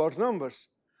law of large numbers.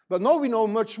 But now we know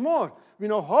much more. We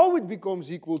know how it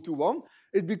becomes equal to 1.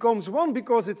 It becomes 1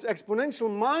 because it's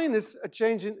exponential minus a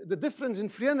change in the difference in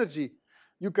free energy.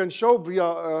 You can show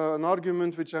via an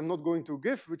argument which I'm not going to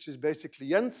give, which is basically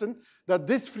Jensen, that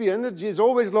this free energy is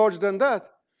always larger than that.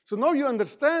 So now you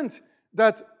understand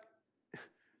that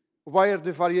where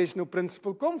the variational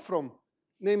principle comes from.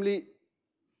 Namely,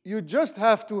 you just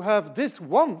have to have this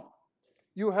 1.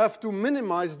 You have to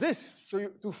minimize this. So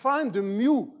to find the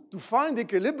mu, to find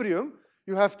equilibrium,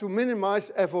 you have to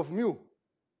minimize f of mu.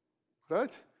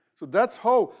 Right? So that's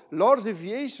how large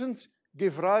deviations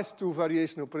give rise to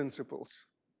variational principles.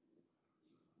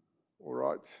 All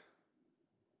right.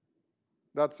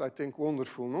 That's, I think,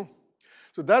 wonderful, no?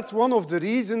 So that's one of the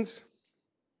reasons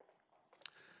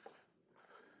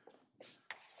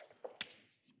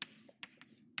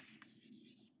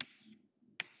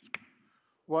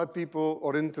why people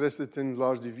are interested in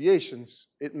large deviations.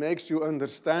 It makes you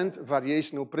understand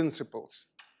variational principles.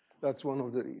 That's one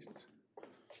of the reasons.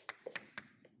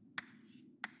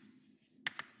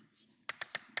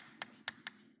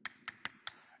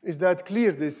 Is that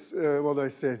clear, this, what I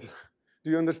said?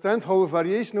 Do you understand how a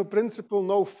variational principle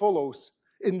now follows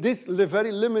in this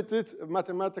very limited,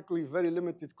 mathematically very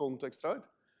limited context, right?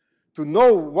 To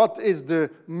know what is the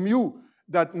mu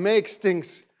that makes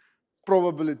things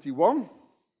probability 1,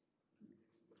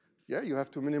 yeah, you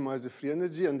have to minimize the free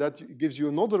energy, and that gives you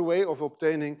another way of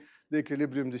obtaining the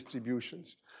equilibrium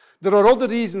distributions. There are other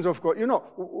reasons, of course. You know,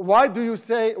 why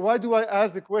do I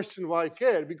ask the question, why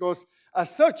care? Because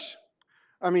as such,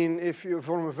 I mean, if you,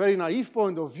 from a very naive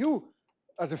point of view,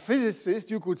 as a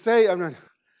physicist, you could say, I mean,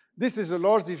 this is a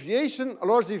large deviation.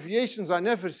 Large deviations I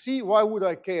never see. Why would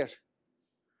I care?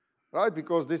 Right?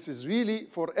 Because this is really,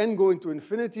 for n going to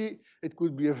infinity, it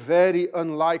could be a very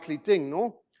unlikely thing,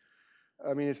 no?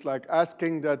 I mean, it's like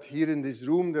asking that here in this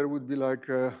room there would be like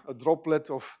a droplet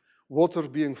of water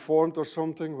being formed or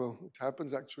something. Well, it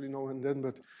happens actually now and then,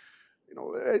 but you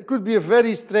know, it could be a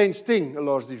very strange thing, a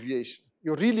large deviation.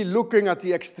 You're really looking at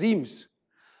the extremes.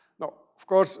 Now, of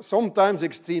course, sometimes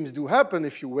extremes do happen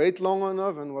if you wait long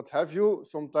enough and what have you.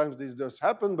 Sometimes this does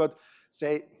happen, but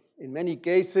say in many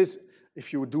cases,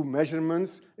 if you do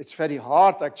measurements, it's very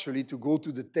hard actually to go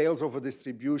to the tails of a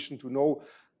distribution to know,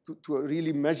 to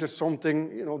really measure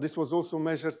something. You know, this was also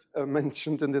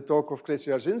mentioned in the talk of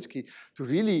Kresiarzinski, to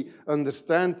really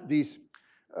understand these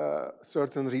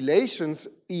certain relations,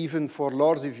 even for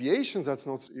large deviations. That's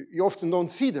not, you often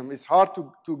don't see them. It's hard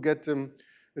to get them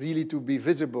really to be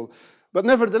visible. But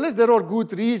nevertheless, there are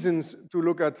good reasons to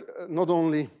look at not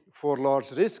only for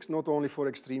large risks, not only for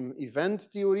extreme event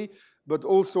theory, but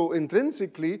also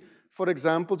intrinsically, for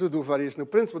example, to do variational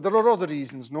principle. There are other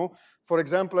reasons, no? For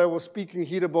example, I was speaking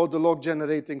here about the log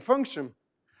generating function,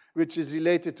 which is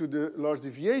related to the large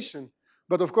deviation.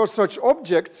 But of course, such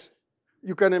objects,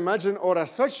 you can imagine, are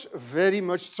as such very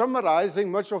much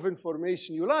summarizing much of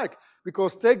information you like,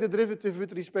 because take the derivative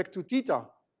with respect to theta.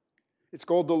 It's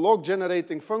called the log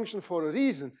generating function for a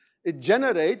reason. It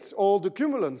generates all the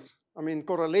cumulants. I mean,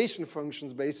 correlation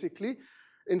functions, basically.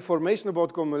 Information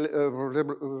about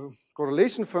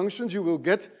correlation functions you will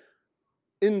get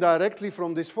indirectly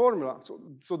from this formula.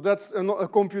 So that's a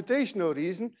computational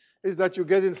reason, is that you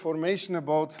get information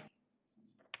about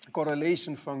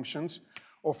correlation functions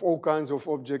of all kinds of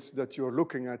objects that you're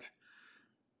looking at.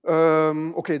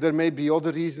 Okay, there may be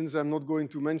other reasons. I'm not going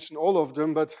to mention all of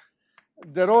them, but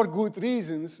there are good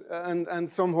reasons and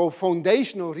somehow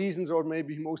foundational reasons, or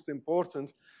maybe most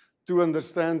important, to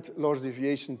understand large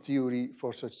deviation theory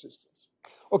for such systems.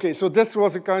 Okay, so this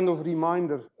was a kind of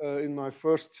reminder in my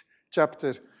first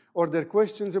chapter. Are there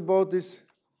questions about this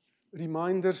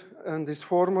reminder and this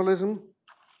formalism?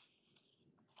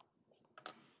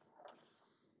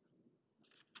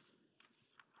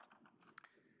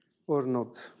 Or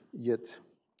not yet?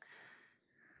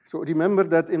 So remember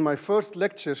that in my first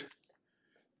lecture,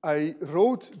 I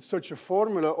wrote such a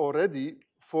formula already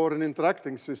for an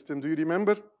interacting system. Do you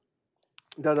remember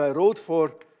that I wrote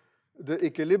for the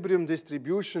equilibrium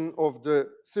distribution of the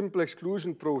simple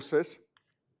exclusion process,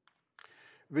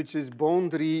 which is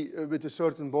boundary with a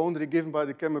certain boundary given by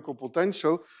the chemical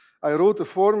potential? I wrote a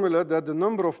formula that the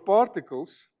number of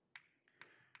particles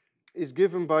is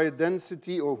given by a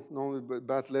density, oh, no,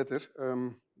 bad letter,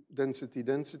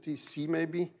 density, C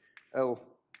maybe, L.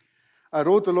 I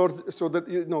wrote a lot, so that,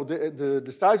 you know,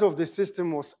 the size of this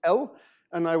system was L,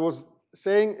 and I was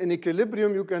saying in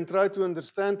equilibrium you can try to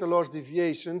understand the large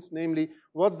deviations, namely,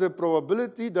 what's the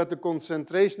probability that the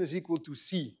concentration is equal to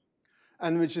C,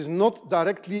 and which is not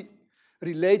directly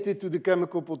related to the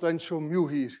chemical potential mu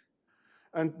here.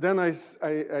 And then I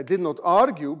did not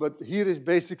argue, but here is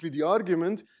basically the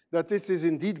argument that this is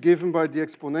indeed given by the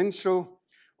exponential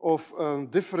of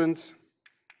difference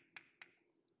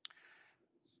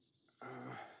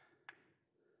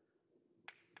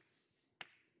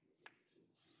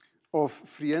of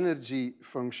free energy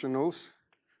functionals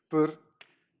per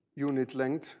unit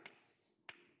length.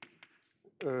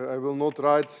 I will not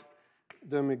write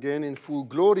them again in full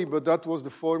glory, but that was the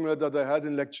formula that I had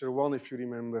in lecture 1, if you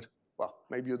remember. Well,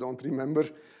 maybe you don't remember.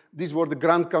 These were the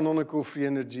grand canonical free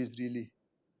energies, really.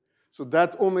 So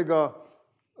that omega,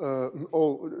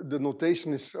 the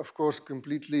notation is, of course,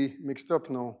 completely mixed up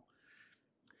now.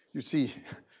 You see,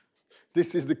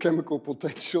 this is the chemical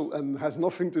potential and has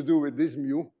nothing to do with this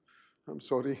mu. I'm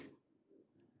sorry.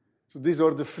 So these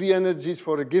are the free energies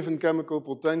for a given chemical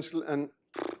potential, and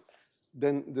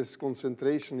then this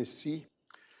concentration is C.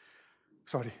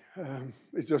 Sorry,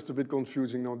 it's just a bit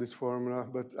confusing now, this formula,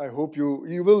 but I hope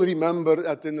you will remember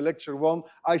that in lecture 1,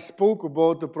 I spoke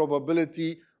about the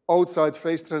probability outside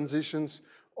phase transitions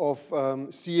of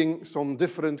seeing some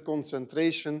different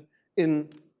concentration in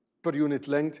per unit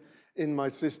length in my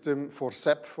system for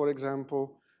SEP, for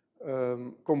example,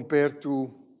 compared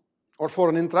to, or for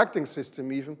an interacting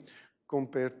system even,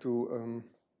 compared to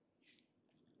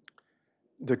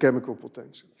the chemical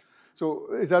potential.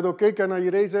 So is that okay? Can I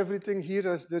erase everything here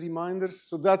as the reminders?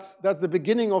 So that's the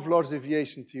beginning of large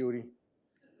deviation theory.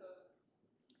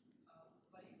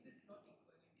 Why is it not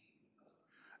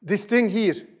equality? This thing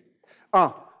here.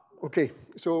 Okay.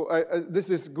 So this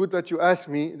is good that you asked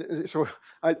me. So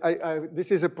this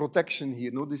is a protection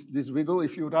here, no? This wiggle.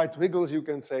 If you write wiggles, you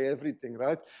can say everything,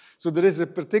 right? So there is a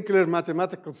particular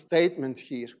mathematical statement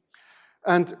here.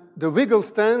 And the wiggle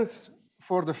stands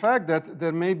for the fact that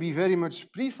there may be very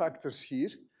much prefactors here,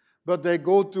 but they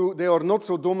are not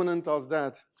so dominant as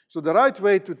that. So the right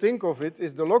way to think of it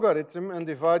is the logarithm and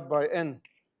divide by n.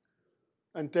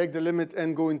 And take the limit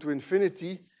n going to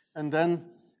infinity, and then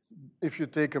if you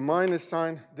take a minus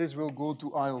sign, this will go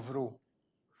to I of rho.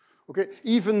 Okay,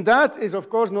 even that is of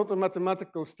course not a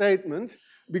mathematical statement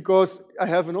because I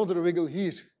have another wiggle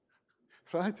here,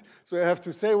 right? So I have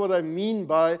to say what I mean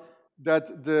by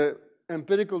that the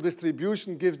empirical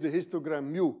distribution gives the histogram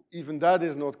mu. Even that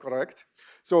is not correct.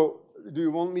 So do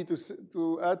you want me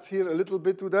to add here a little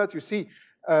bit to that? You see,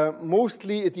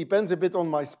 mostly it depends a bit on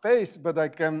my space, but I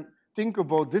can think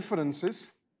about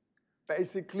differences,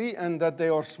 basically, and that they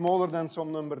are smaller than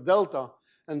some number delta.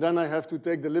 And then I have to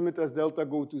take the limit as delta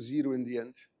go to 0 in the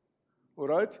end. All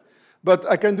right? But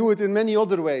I can do it in many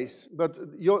other ways. But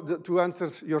to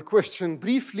answer your question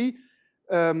briefly,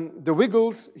 the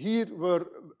wiggles here were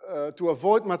to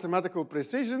avoid mathematical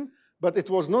precision, but it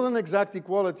was not an exact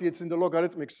equality. It's in the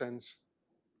logarithmic sense.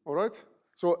 All right?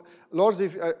 So largely,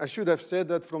 I should have said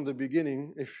that from the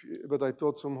beginning, but I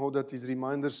thought somehow that these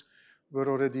reminders were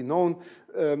already known.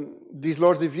 These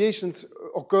large deviations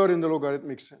occur in the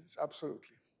logarithmic sense,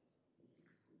 absolutely.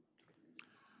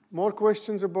 More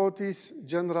questions about these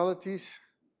generalities?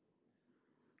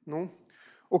 No?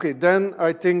 Okay, then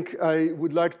I think I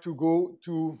would like to go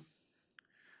to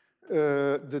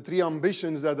the three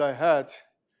ambitions that I had.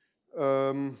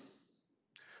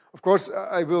 Of course,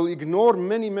 I will ignore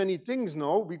many, many things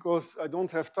now because I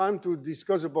don't have time to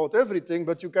discuss about everything,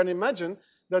 but you can imagine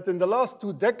that in the last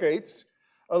 2 decades,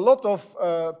 a lot of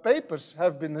papers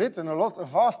have been written, a lot of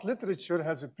vast literature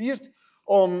has appeared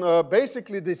on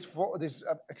basically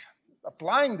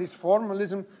applying this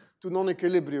formalism to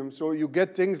non-equilibrium. So you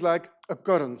get things like a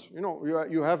current. You know,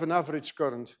 you have an average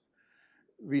current.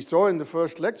 We saw in the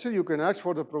first lecture, you can ask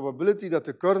for the probability that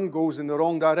the current goes in the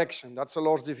wrong direction. That's a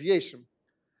large deviation.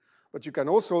 But you can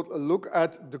also look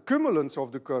at the cumulants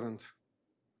of the current.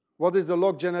 What is the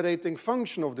log generating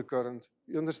function of the current?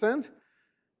 You understand?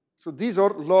 So these are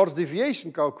large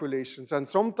deviation calculations. And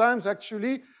sometimes,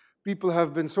 actually, people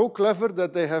have been so clever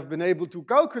that they have been able to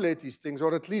calculate these things,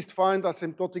 or at least find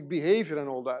asymptotic behavior and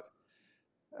all that.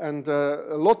 And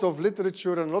a lot of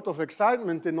literature and a lot of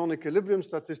excitement in non-equilibrium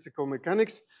statistical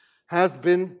mechanics has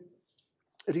been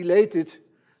related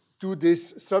to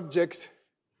this subject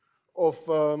of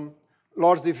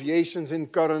large deviations in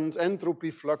current, entropy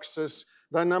fluxes,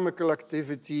 dynamical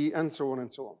activity, and so on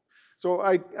and so on. So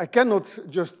I cannot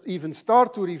just even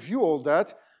start to review all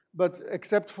that, but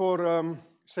except for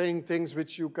saying things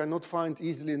which you cannot find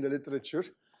easily in the literature.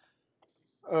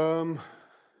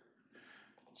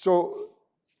 So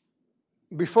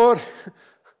before,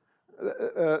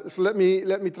 so let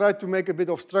me try to make a bit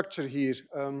of structure here.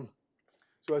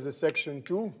 So as a section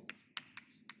 2.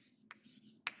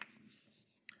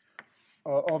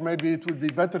 Or maybe it would be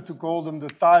better to call them the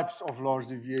types of large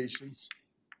deviations.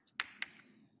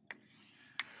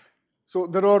 So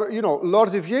there are,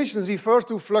 large deviations refer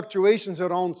to fluctuations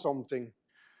around something.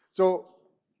 So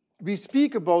we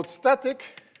speak about static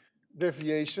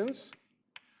deviations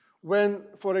when,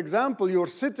 for example, you're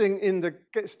sitting in the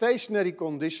stationary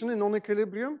condition in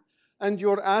non-equilibrium and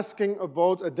you're asking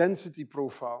about a density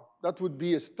profile. That would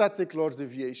be a static large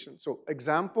deviation. So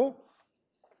example,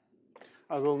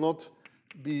 I will not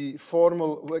be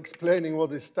formal explaining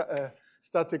what is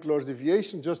static large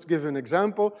deviation, just give an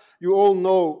example. You all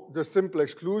know the simple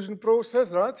exclusion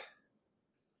process, right?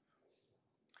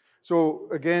 So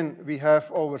again, we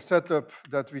have our setup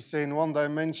that we say in one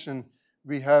dimension,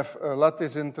 we have a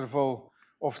lattice interval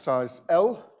of size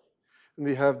L, and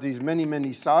we have these many,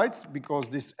 many sides because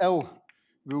this L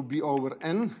will be our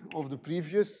N of the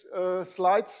previous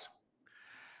slides.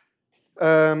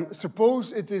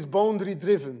 Suppose it is boundary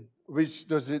driven. Which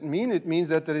does it mean? It means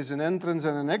that there is an entrance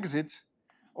and an exit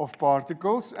of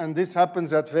particles, and this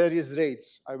happens at various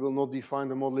rates. I will not define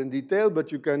the model in detail,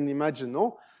 but you can imagine,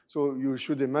 no? So you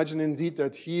should imagine indeed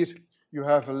that here you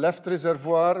have a left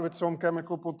reservoir with some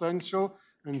chemical potential,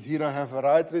 and here I have a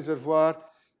right reservoir,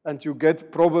 and you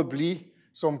get probably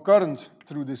some current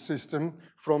through the system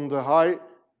from the high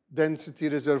density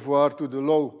reservoir to the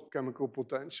low chemical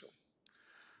potential.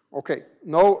 Okay,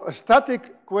 now a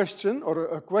static question, or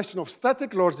a question of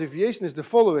static large deviation is the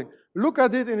following. Look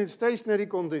at it in its stationary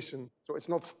condition. So it's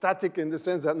not static in the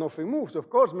sense that nothing moves. Of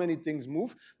course, many things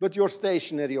move, but you're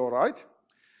stationary, all right?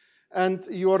 And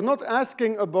you are not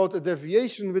asking about a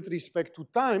deviation with respect to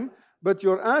time, but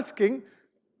you're asking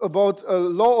about a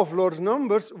law of large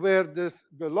numbers where the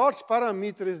large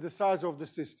parameter is the size of the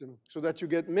system, so that you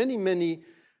get many, many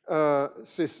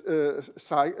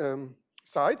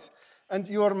sides. And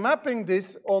you are mapping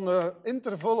this on an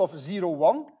interval of 0,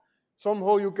 1.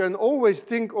 somehow you can always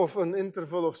think of an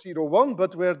interval of 0, 1,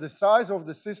 but where the size of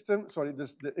the system, sorry,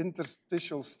 the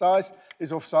interstitial size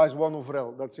is of size 1 over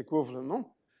L. That's equivalent,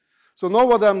 no? So now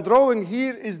what I'm drawing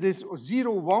here is this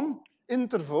 0, 1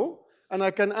 interval, and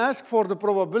I can ask for the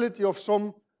probability of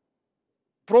some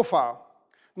profile.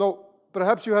 Now,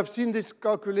 perhaps you have seen this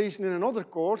calculation in another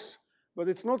course, but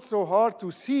it's not so hard to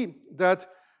see that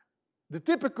the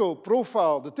typical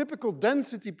profile, the typical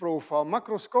density profile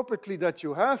macroscopically that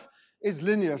you have is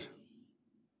linear.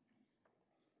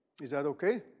 Is that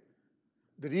okay?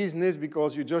 The reason is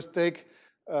because you just take,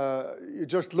 you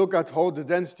just look at how the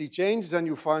density changes and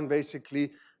you find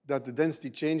basically that the density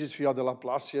changes via the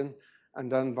Laplacian,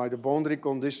 and then by the boundary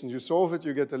conditions you solve it,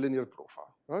 you get a linear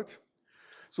profile, right?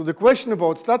 So the question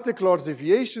about static large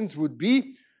deviations would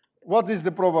be, what is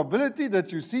the probability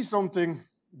that you see something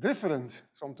different,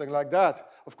 something like that?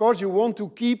 Of course, you want to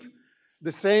keep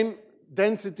the same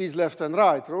densities left and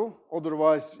right, no?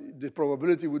 Otherwise the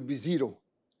probability would be 0.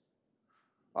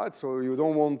 Right? So you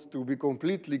don't want to be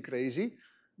completely crazy.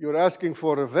 You're asking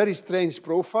for a very strange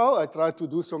profile. I tried to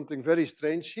do something very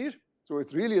strange here. So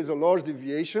it really is a large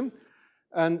deviation.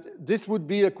 And this would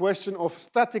be a question of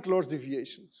static large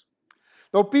deviations.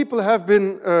 Now, people have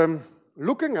been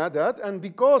looking at that, and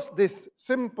because this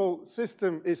simple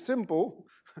system is simple,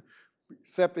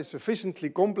 SEP is sufficiently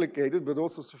complicated, but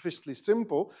also sufficiently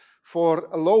simple for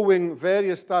allowing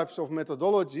various types of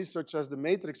methodologies, such as the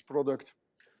matrix product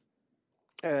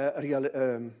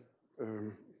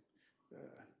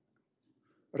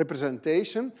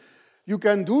representation. You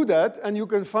can do that, and you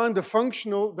can find a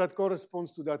functional that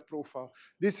corresponds to that profile.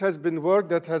 This has been work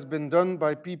that has been done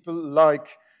by people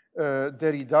like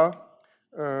Derrida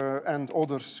and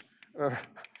others.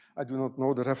 I do not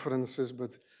know the references,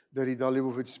 but Derrida,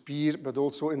 Leibovitz, Speer, but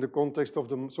also in the context of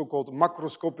the so-called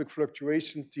macroscopic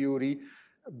fluctuation theory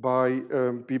by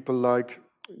people like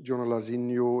Giorno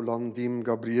Lasigno, Landim,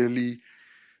 Gabrieli,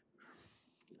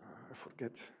 I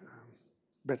forget,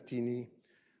 Bertini,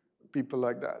 people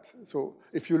like that. So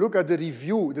if you look at the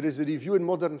review, there is a review in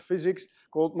modern physics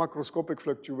called Macroscopic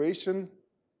Fluctuation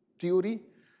Theory.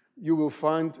 You will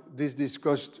find this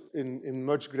discussed in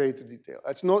much greater detail.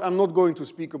 I'm not going to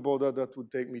speak about that, that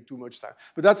would take me too much time.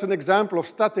 But that's an example of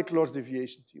static large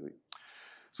deviation theory.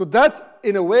 So that,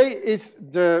 in a way, is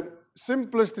the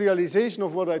simplest realization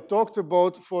of what I talked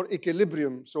about for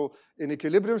equilibrium. So in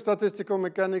equilibrium statistical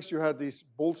mechanics, you had these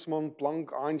Boltzmann,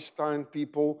 Planck, Einstein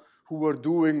people who were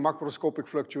doing macroscopic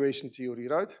fluctuation theory,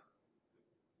 right?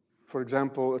 For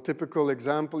example, a typical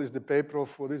example is the paper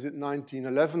of,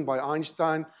 1911 by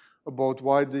Einstein about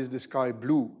why is the sky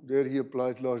blue. There he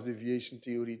applies large deviation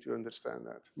theory to understand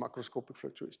that, macroscopic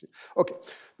fluctuation. Okay,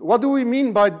 what do we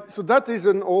mean by, so that is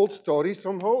an old story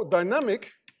somehow. Dynamic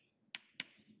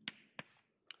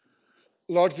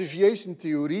large deviation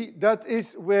theory, that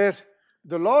is where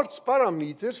the large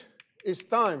parameter is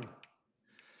time.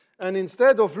 And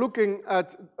instead of looking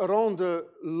at around the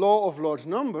law of large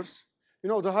numbers, you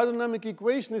know, the hydrodynamic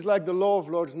equation is like the law of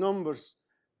large numbers.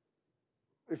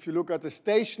 If you look at the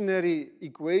stationary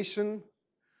equation,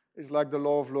 it's like the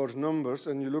law of large numbers,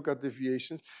 and you look at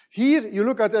deviations. Here, you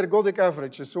look at ergodic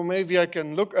averages. So maybe I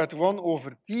can look at 1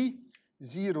 over t,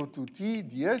 0 to t,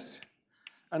 ds,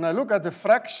 and I look at the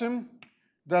fraction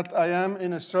that I am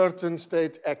in a certain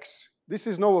state x. This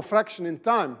is now a fraction in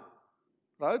time,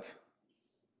 right?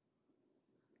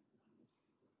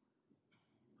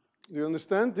 Do you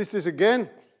understand? This is, again,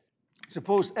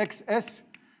 suppose xs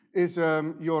is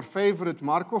your favorite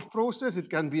Markov process. It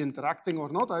can be interacting or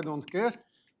not, I don't care.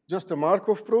 Just a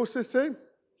Markov process, say,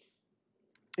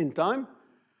 in time.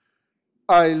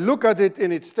 I look at it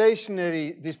in its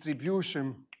stationary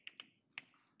distribution,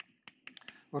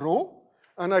 rho,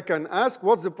 and I can ask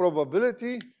what's the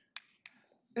probability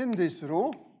in this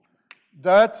rho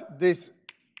that this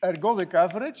ergodic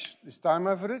average, this time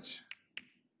average,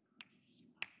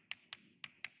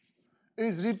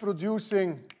 is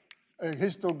reproducing a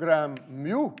histogram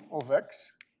mu of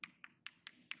x.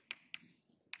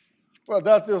 Well,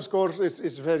 that, of course,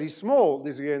 is very small,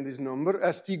 this number,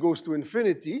 as t goes to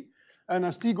infinity. And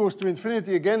as t goes to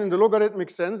infinity, again, in the logarithmic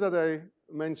sense that I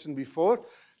mentioned before,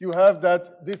 you have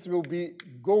that this will be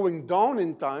going down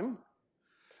in time.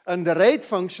 And the rate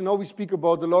function, now we speak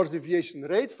about the large deviation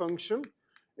rate function,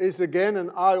 is again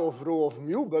an I of rho of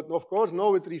mu, but of course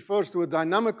now it refers to a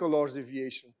dynamical large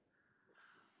deviation.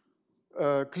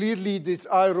 Clearly this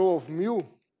I rho of mu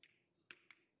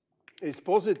is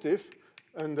positive,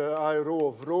 and the I rho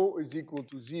of rho is equal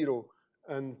to 0.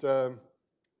 And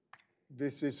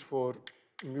this is for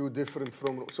mu different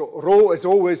from rho. So rho is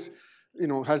always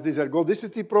has this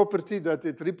ergodicity property that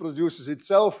it reproduces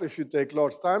itself if you take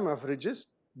large time averages,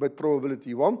 but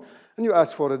probability 1, and you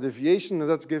ask for a deviation, and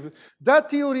that's given. That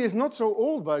theory is not so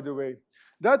old, by the way.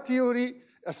 That theory,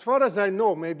 as far as I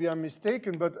know, maybe I'm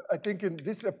mistaken, but I think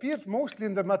this appeared mostly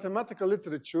in the mathematical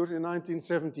literature in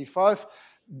 1975.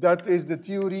 That is the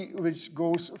theory which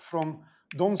goes from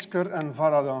Donsker and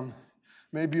Varadhan.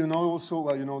 Maybe you know also,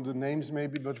 well, you know the names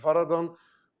maybe, but Varadhan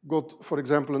got, for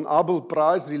example, an Abel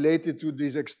Prize related to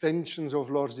these extensions of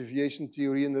large deviation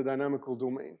theory in the dynamical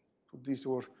domain. So these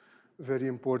were very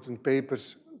important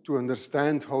papers to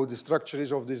understand how the structure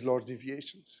is of these large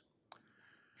deviations.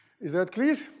 Is that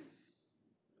clear?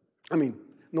 I mean,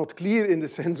 not clear in the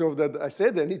sense of that I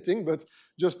said anything, but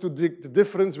just to dig the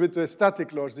difference with the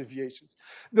static large deviations.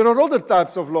 There are other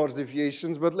types of large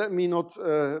deviations, but let me not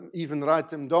even write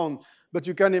them down. But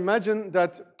you can imagine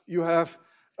that you have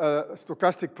a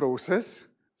stochastic process,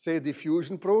 say a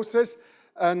diffusion process,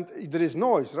 and there is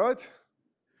noise, right?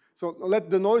 So let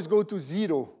the noise go to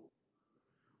 0.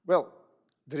 Well,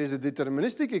 there is a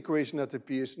deterministic equation that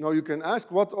appears. Now you can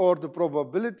ask what are the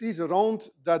probabilities around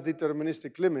that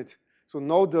deterministic limit. So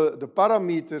now the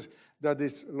parameter that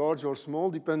is large or small,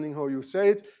 depending how you say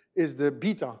it, is the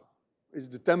beta, is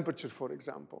the temperature, for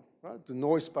example. Right? The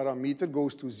noise parameter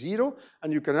goes to 0,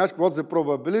 and you can ask what's the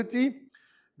probability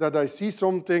that I see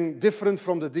something different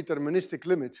from the deterministic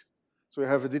limit. So you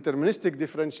have a deterministic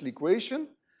differential equation,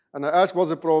 and I ask what's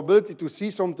the probability to see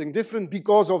something different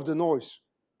because of the noise.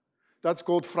 That's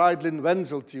called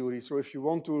Friedlin-Wenzel theory. So if you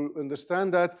want to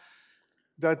understand that,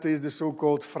 that is the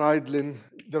so-called Friedlin.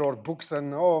 There are books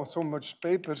and so much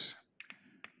papers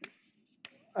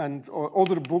and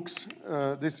other books.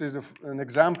 This is an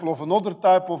example of another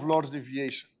type of large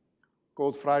deviation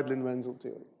called Friedlin-Wenzel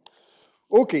theory.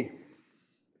 Okay.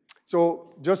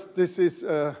 So just this is,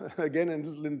 again, a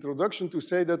little introduction to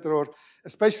say that there are,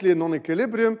 especially in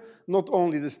non-equilibrium, not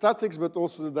only the statics, but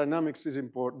also the dynamics is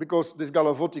important, because this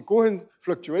Galavotti-Cohen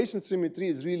fluctuation symmetry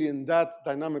is really in that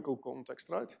dynamical context,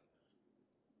 right?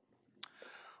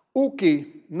 Okay,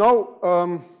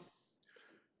 now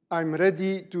I'm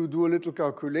ready to do a little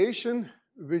calculation,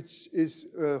 which is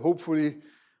hopefully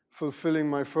fulfilling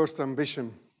my first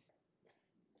ambition.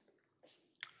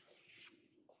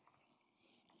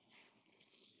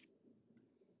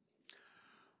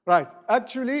 Right,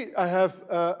 actually I have,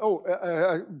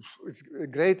 it's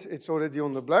great, it's already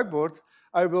on the blackboard.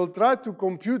 I will try to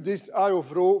compute this I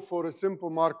of rho for a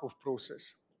simple Markov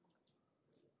process.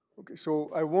 Okay,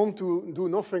 so I want to do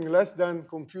nothing less than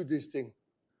compute this thing.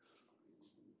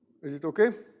 Is it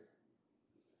okay?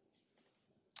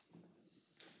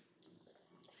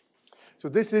 So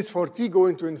this is for t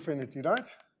going to infinity, right?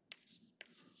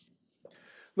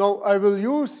 Now, I will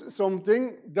use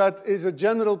something that is a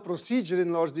general procedure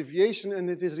in large deviation, and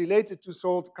it is related to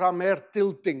so-called Cramer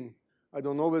tilting. I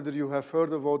don't know whether you have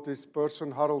heard about this person,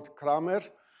 Harold Cramer.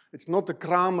 It's not the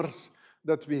Kramers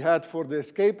that we had for the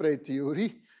escape rate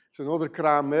theory. It's another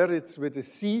Cramer, it's with a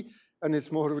C, and it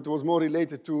was more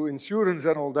related to insurance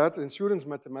and all that, insurance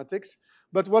mathematics.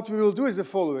 But what we will do is the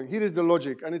following. Here is the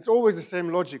logic, and it's always the same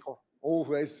logic.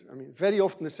 Always, I mean, very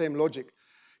often the same logic.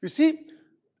 You see,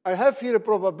 I have here a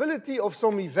probability of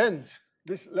some event.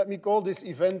 Let me call this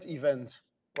event.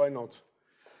 Why not?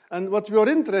 And what we are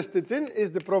interested in is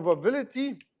the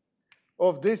probability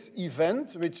of this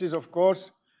event, which is, of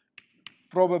course,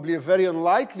 probably a very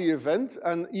unlikely event,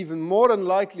 and even more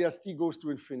unlikely as t goes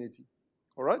to infinity.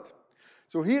 All right?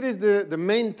 So here is the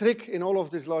main trick in all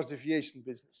of this large deviation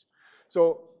business.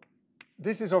 So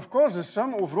this is, of course, a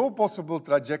sum of all possible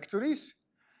trajectories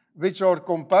which are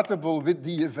compatible with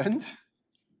the event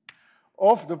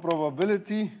of the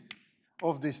probability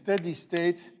of the steady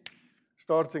state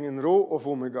starting in rho of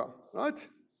omega, right?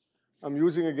 I'm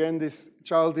using again this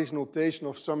childish notation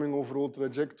of summing over all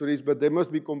trajectories, but they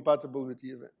must be compatible with the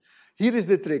event. Here is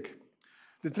the trick.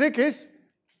 The trick is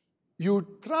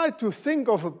you try to think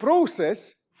of a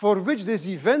process for which this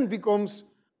event becomes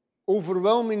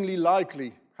overwhelmingly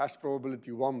likely, has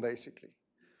probability 1 basically.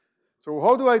 So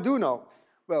how do I do now?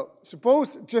 Well,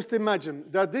 suppose, just imagine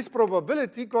that this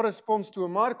probability corresponds to a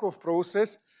Markov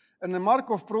process, and the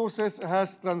Markov process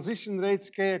has transition rates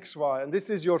kxy, and this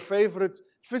is your favorite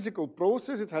physical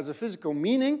process. It has a physical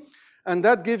meaning, and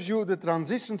that gives you the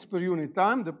transitions per unit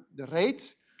time, the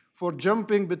rates for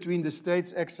jumping between the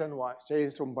states x and y, say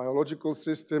some biological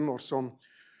system or some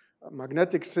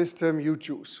magnetic system you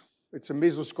choose. It's a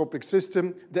mesoscopic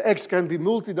system. The x can be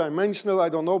multidimensional, I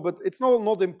don't know, but it's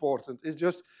not important. It's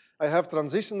just I have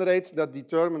transition rates that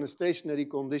determine a stationary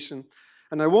condition,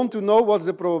 and I want to know what's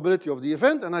the probability of the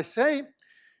event, and I say,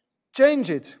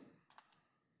 change it.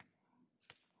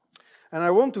 And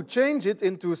I want to change it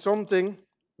into something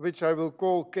which I will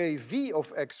call kv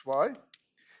of xy.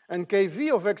 And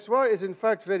kv of xy is in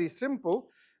fact very simple.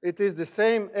 It is the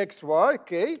same xy,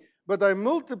 k, but I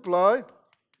multiply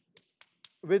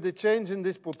with the change in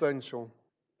this potential.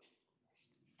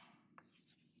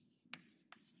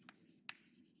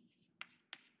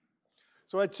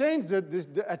 So I change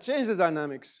the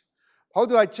dynamics. How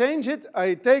do I change it?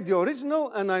 I take the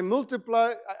original and I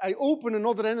multiply, I open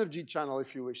another energy channel,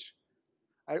 if you wish.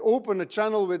 I open a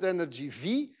channel with energy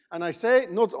V, and I say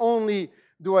not only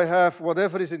do I have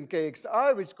whatever is in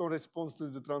kxi, which corresponds to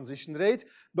the transition rate,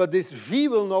 but this V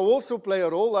will now also play a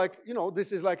role, like, you know,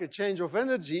 this is like a change of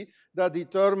energy that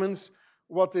determines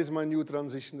what is my new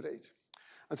transition rate.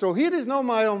 And so here is now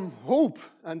my hope,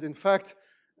 and in fact,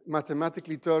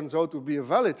 mathematically turns out to be a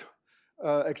valid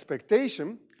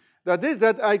expectation, that is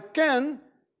that I can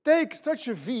take such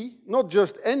a V, not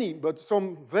just any, but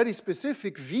some very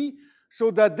specific V, so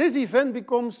that this event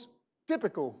becomes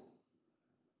typical.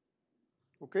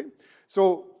 Okay?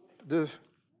 So the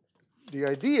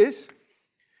idea is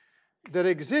there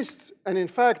exists, and in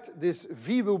fact, this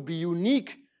V will be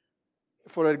unique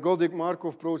for ergodic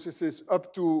Markov processes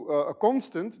up to a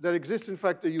constant. There exists, in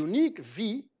fact, a unique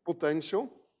V potential.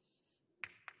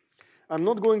 I'm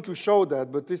not going to show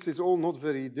that, but this is all not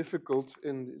very difficult.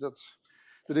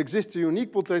 There exists a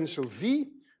unique potential V,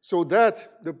 so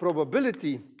that the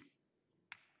probability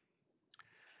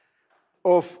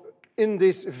of in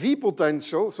this V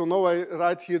potential, so now I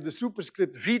write here the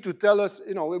superscript V to tell us,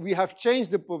 you know, we have changed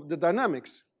the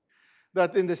dynamics,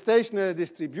 that in the stationary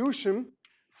distribution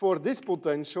for this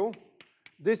potential,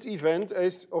 this event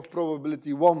is of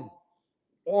probability 1,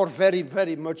 or very,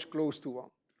 very much close to 1.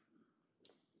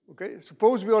 Okay,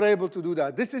 suppose we are able to do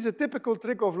that. This is a typical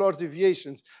trick of large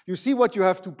deviations. You see what you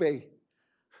have to pay,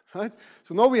 right?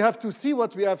 So now we have to see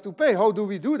what we have to pay. How do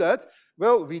we do that?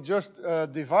 Well, we just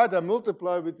divide and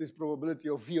multiply with this probability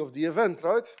of V of the event,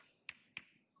 right?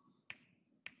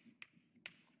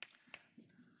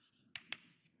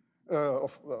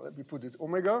 Well, let me put it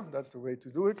omega. That's the way to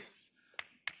do it.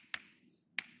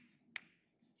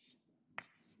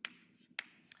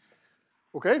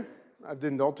 Okay, I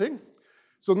did nothing.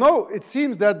 So now it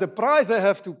seems that the price I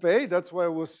have to pay, that's why I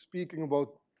was speaking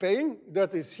about paying,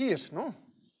 that is here, no?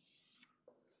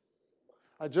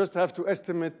 I just have to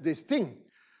estimate this thing.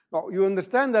 Now, you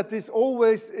understand that this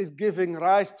always is giving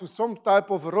rise to some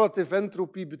type of relative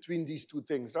entropy between these two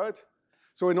things, right?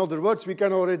 So in other words, we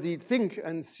can already think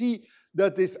and see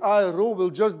that this I rho will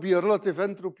just be a relative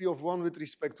entropy of one with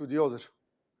respect to the other.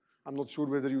 I'm not sure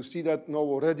whether you see that now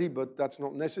already, but that's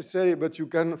not necessary, but you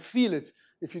can feel it.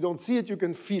 If you don't see it, you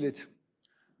can feel it,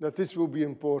 that this will be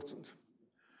important.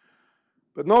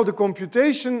 But now the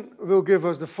computation will give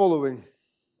us the following.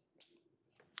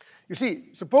 You see,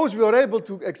 suppose we are able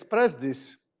to express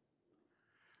this,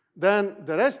 then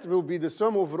the rest will be the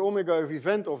sum over omega of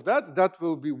event of that. That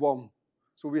will be 1.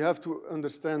 So we have to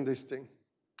understand this thing.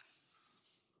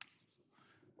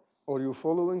 Are you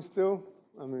following still?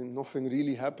 I mean, nothing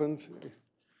really happened.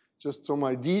 Just some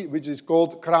idea, which is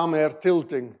called Kramer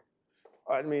tilting.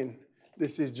 I mean,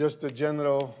 this is just a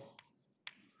general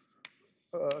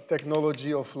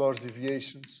technology of large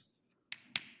deviations.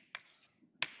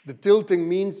 The tilting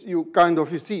means you kind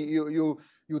of, you see, you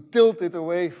tilt it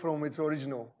away from its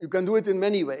original. You can do it in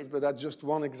many ways, but that's just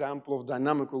one example of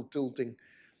dynamical tilting.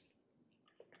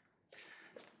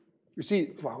 You see,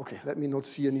 well, okay, let me not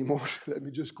see anymore. Let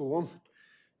me just go on.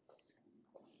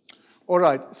 All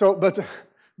right, so,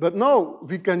 but now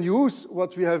we can use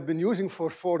what we have been using for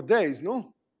 4 days,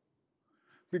 no?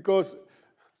 Because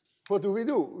what do?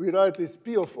 We write this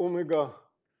P of omega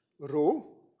rho,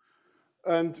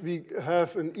 and we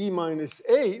have an E minus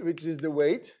A, which is the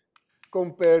weight,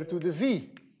 compared to the V.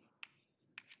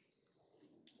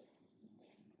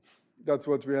 That's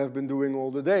what we have been doing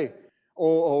all the day,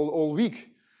 all week.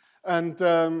 And,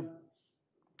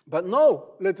 but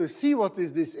now, let us see what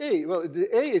is this A. Well, the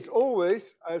A is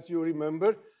always, as you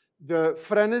remember, the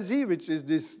frenzy, which is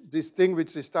this thing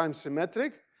which is time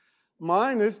symmetric,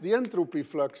 minus the entropy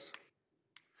flux.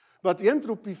 But the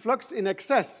entropy flux in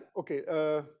excess, okay,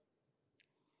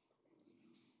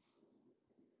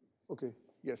 okay,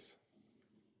 yes.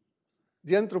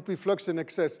 The entropy flux in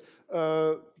excess,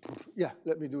 yeah,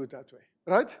 let me do it that way,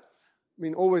 right? I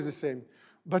mean, always the same.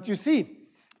 But you see,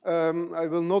 I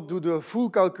will not do the full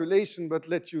calculation, but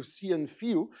let you see and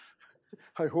feel,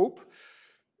 I hope.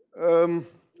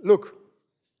 Look,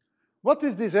 what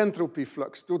is this entropy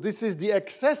flux? So this is the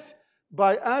excess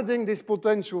by adding this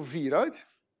potential V, right?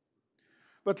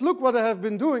 But look what I have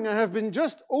been doing. I have been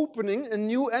just opening a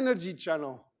new energy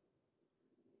channel.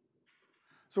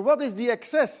 So what is the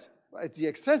excess? Well, it's the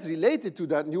excess related to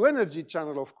that new energy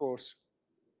channel, of course.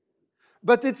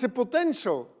 But it's a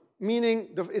potential, meaning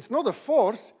it's not a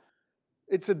force,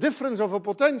 it's a difference of a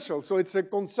potential. So it's a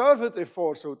conservative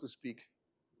force, so to speak.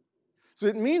 So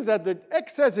it means that the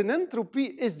excess in entropy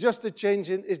is just a change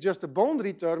in, is just a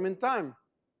boundary term in time.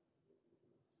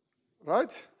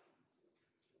 Right?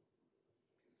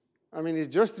 I mean,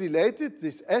 it's just related,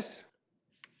 this S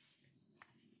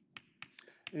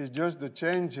is just the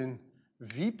change in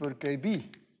V per kb.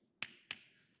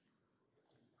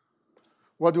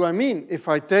 What do I mean? If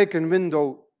I take a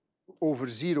window over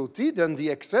 0t, then the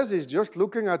excess is just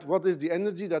looking at what is the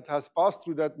energy that has passed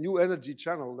through that new energy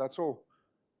channel, that's all.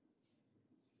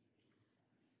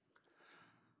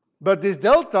 But this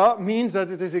delta means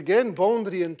that it is again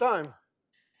boundary in time.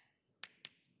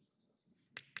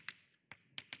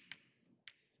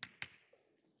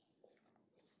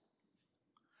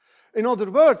 In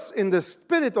other words, in the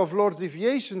spirit of Lor's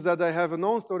deviations that I have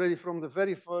announced already from the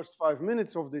very first 5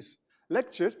 minutes of this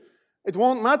lecture, it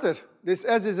won't matter. This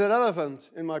S is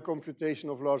irrelevant in my computation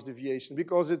of Lor's deviation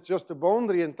because it's just a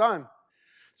boundary in time.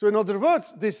 So in other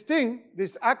words, this thing,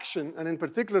 this action, and in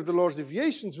particular the Lor's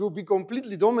deviations, will be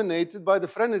completely dominated by the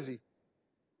frenzy.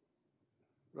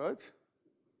 Right?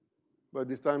 By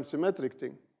this time symmetric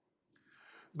thing.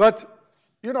 But,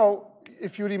 you know,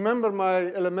 if you remember my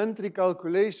elementary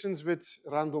calculations with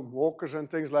random walkers and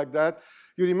things like that,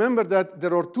 you remember that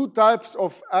there are two types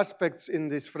of aspects in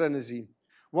this frenzy.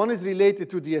 One is related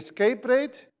to the escape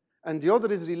rate, and the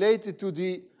other is related to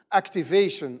the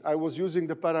activation. I was using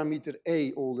the parameter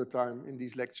A all the time in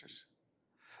these lectures.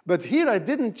 But here I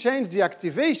didn't change the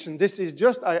activation. This is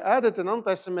just, I added an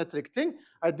antisymmetric thing.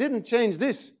 I didn't change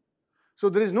this. So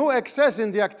there is no excess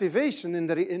in the activation. In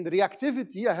the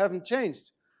reactivity, I haven't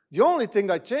changed. The only thing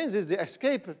I changed is the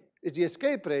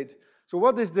escape rate. So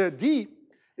what is the D?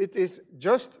 It is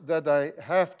just that I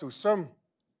have to sum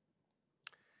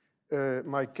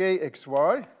my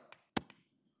kxy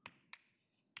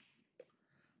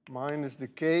minus the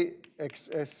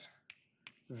kxs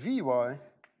vy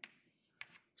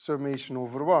summation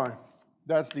over y.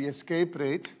 That's the escape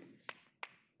rate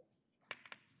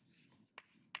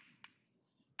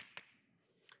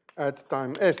at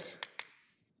time s.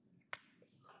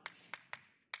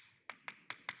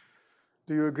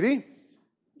 Do you agree?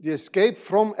 The escape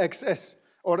from xs,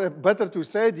 or better to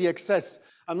say, the excess.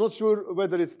 I'm not sure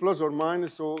whether it's plus or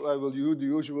minus, so I will use the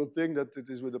usual thing that it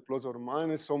is with a plus or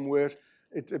minus somewhere.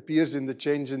 It appears in the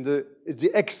change in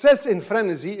the excess in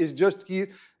frenzy is just here,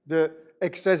 the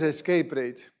excess escape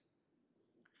rate.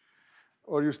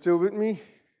 Are you still with me?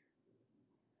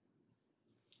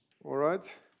 All right.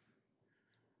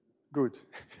 Good.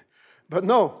 But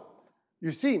no,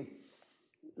 you see,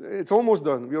 it's almost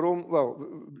done. We're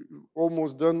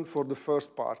almost done for the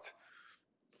first part.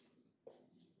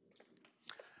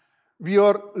 We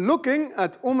are looking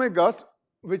at omegas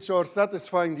which are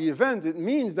satisfying the event. It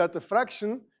means that the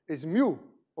fraction is mu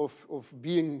of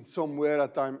being somewhere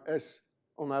at time s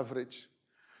on average.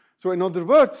 So in other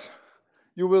words,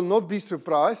 you will not be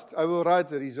surprised, I will write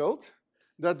the result,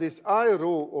 that this I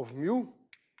rho of mu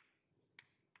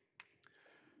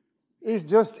is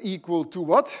just equal to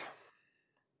what?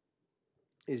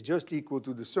 Is just equal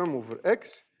to the sum over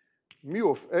x,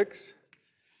 mu of x,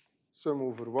 sum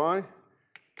over y,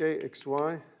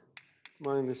 kxy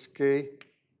minus k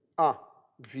a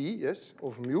v, yes,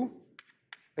 of mu,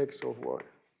 x of y.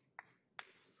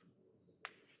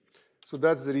 So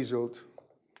that's the result.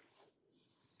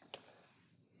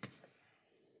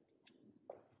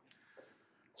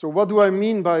 So what do I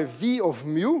mean by v of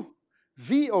mu?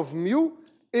 V of mu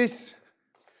is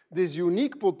this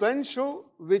unique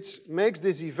potential which makes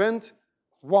this event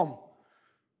 1.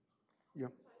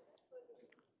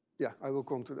 Yeah, I will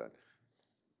come to that.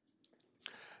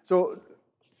 So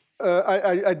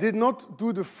I did not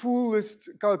do the fullest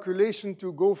calculation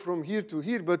to go from here to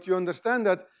here, but you understand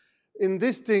that in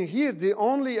this thing here, the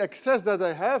only excess that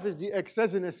I have is the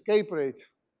excess in escape rate.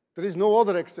 There is no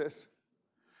other excess.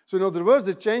 So in other words,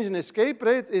 the change in escape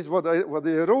rate is what I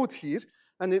wrote here,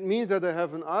 and it means that I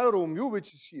have an I rho mu,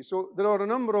 which is here. So there are a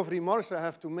number of remarks I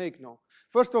have to make now.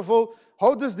 First of all,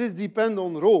 how does this depend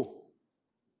on rho?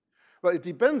 Well, it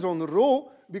depends on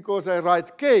rho because I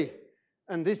write k.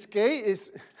 And this k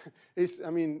is, I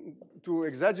mean, to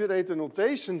exaggerate the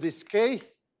notation, this k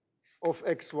of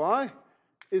xy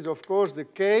is, of course, the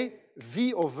k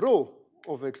v of rho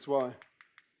of xy.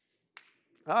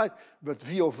 Right? But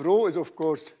v of rho is, of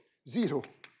course, 0.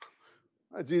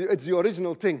 It's the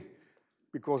original thing.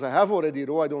 Because I have already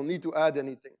rho, I don't need to add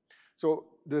anything. So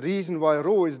the reason why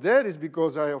rho is there is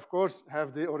because I, of course,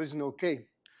 have the original k.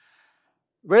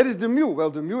 Where is the mu? Well,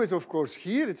 the mu is, of course,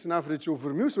 here. It's an average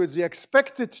over mu, so it's the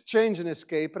expected change in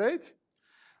escape rate.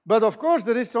 But, of course,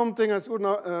 there is something, as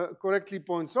Urna correctly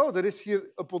points out, there is here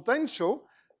a potential,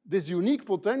 this unique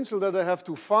potential that I have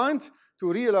to find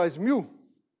to realize mu.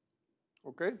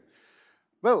 Okay?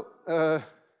 Well,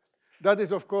 that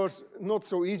is, of course, not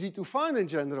so easy to find in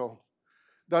general.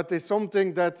 That is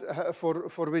something that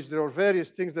for which there are various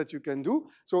things that you can do.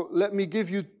 So let me give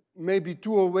you maybe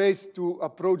two ways to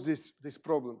approach this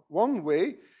problem. One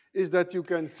way is that you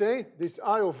can say this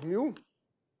I of mu,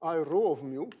 I rho of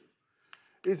mu,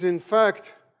 is in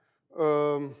fact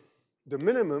the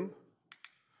minimum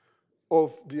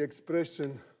of the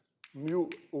expression mu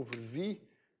over v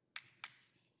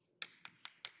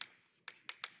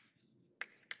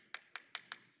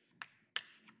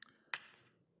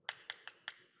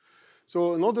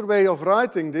So another way of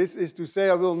writing this is to say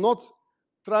I will not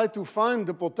try to find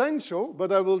the potential,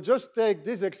 but I will just take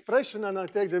this expression and I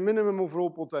take the minimum of all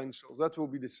potentials. That will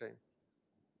be the same.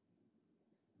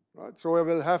 Right? So I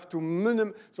will have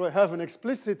to so I have an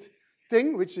explicit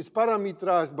thing which is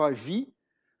parameterized by v.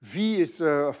 V is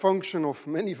a function of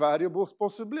many variables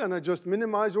possibly, and I just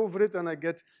minimize over it and I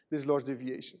get this loss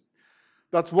deviation.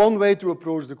 That's one way to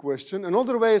approach the question.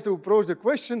 Another way is to approach the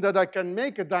question that I can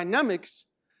make a dynamics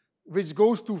which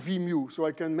goes to v mu. So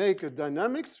I can make a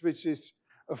dynamics which is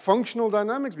a functional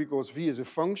dynamics because v is a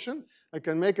function. I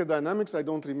can make a dynamics, I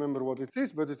don't remember what it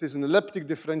is, but it is an elliptic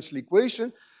differential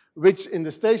equation which in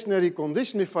the stationary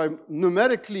condition, if I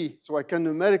numerically, so I can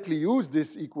numerically use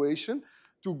this equation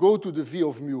to go to the v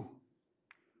of mu.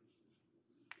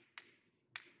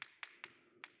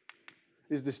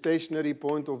 Is the stationary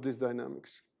point of this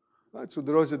dynamics. Right? So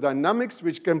there is a dynamics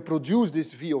which can produce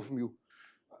this v of mu.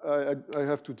 I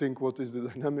have to think what is the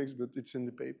dynamics, but it's in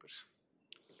the papers.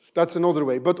 That's another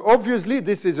way. But obviously,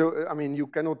 this is, I mean, you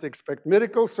cannot expect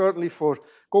miracles, certainly for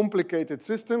complicated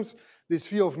systems. This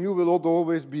v of mu will not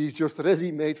always be just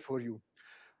ready-made for you.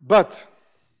 But,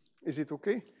 is it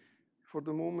okay for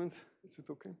the moment? Is it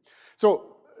okay?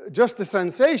 So, just a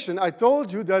sensation, I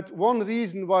told you that one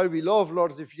reason why we love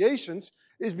large deviations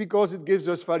is because it gives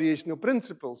us variational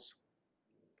principles,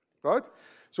 right?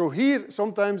 So here,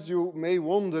 sometimes you may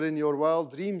wonder in your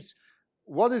wild dreams,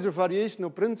 what is a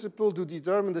variational principle to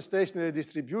determine the stationary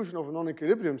distribution of a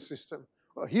non-equilibrium system?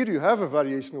 Well, here you have a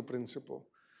variational principle.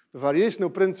 The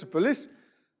variational principle is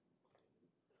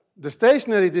the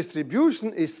stationary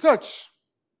distribution is such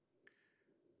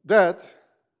that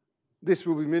this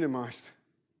will be minimized.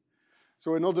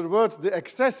 So in other words, the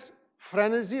excess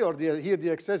frenzy, or here the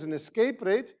excess and escape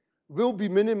rate, will be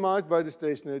minimized by the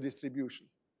stationary distribution.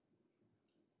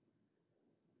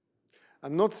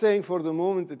 I'm not saying for the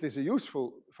moment it is a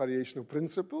useful variational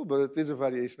principle, but it is a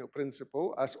variational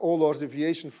principle, as all our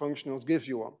deviation functionals gives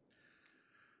you one.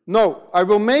 No, I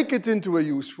will make it into a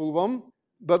useful one,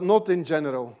 but not in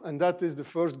general. And that is the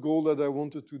first goal that I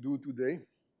wanted to do today.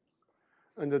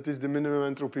 And that is the minimum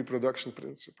entropy production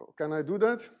principle. Can I do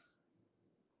that?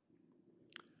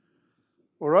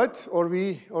 All right, are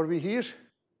we here?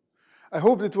 I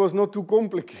hope it was not too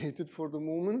complicated for the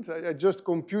moment. I just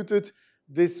computed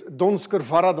this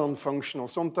Donsker-Varadon functional.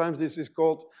 Sometimes this is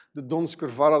called the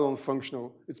Donsker-Varadon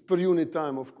functional. It's per unit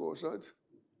time, of course, right?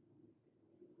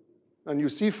 And you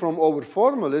see from our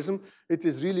formalism, it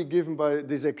is really given by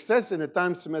this excess in a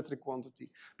time-symmetric quantity.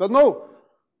 But no,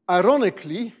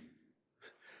 ironically,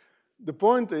 the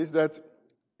point is that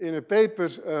in a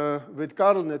paper with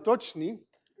Karel Netočný,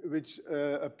 which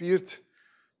appeared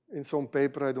in some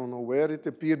paper, I don't know where it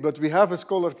appeared, but we have a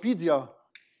Scholarpedia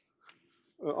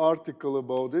article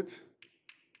about it.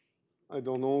 I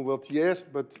don't know what year,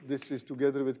 but this is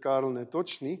together with Karel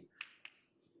Netočný.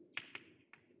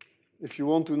 If you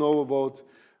want to know about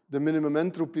the minimum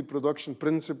entropy production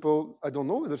principle, I don't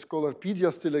know whether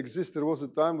Scholarpedia still exists. There was a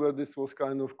time where this was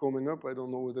kind of coming up. I don't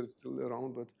know whether it's still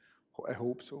around, but I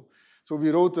hope so. So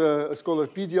we wrote a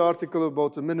Scholarpedia article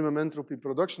about the minimum entropy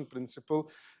production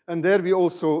principle, and there we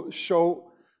also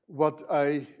show what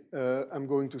I am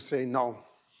going to say now.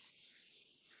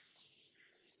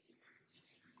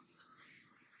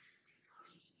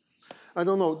 I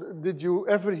don't know, did you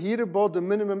ever hear about the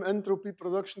minimum entropy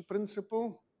production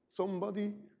principle?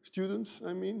 Somebody? Students,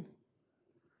 I mean?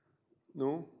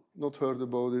 No? Not heard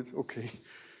about it? Okay.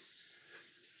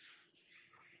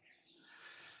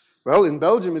 Well, in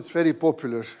Belgium, it's very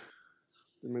popular,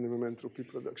 the minimum entropy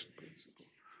production principle.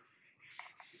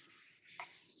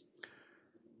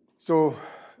 So,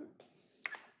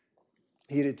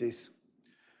 here it is.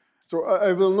 So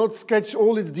I will not sketch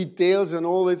all its details and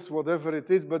all its whatever it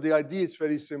is, but the idea is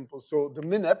very simple. So the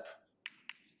minep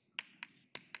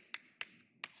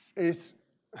is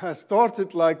has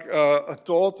started like a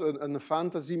thought and a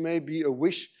fantasy, maybe a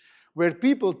wish, where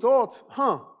people thought,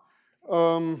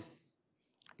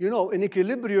 you know, in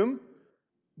equilibrium,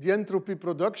 the entropy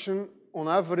production on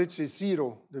average is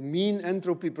 0. The mean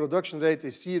entropy production rate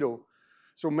is 0.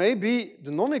 So maybe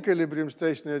the non-equilibrium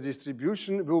stationary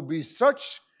distribution will be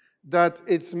such that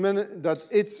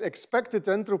its expected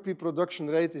entropy production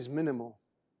rate is minimal,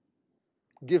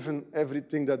 given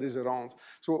everything that is around.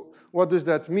 So what does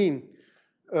that mean?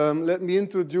 Let me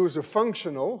introduce a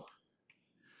functional,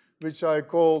 which I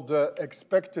call the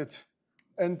expected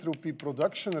entropy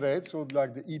production rate, so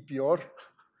like the EPR.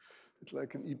 It's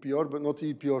like an EPR, but not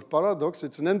the EPR paradox.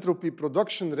 It's an entropy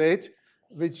production rate,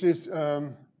 which is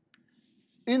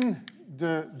in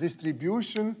the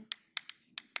distribution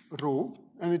rho,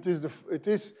 and it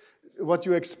is what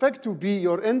you expect to be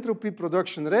your entropy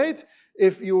production rate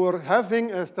if you are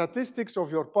having statistics of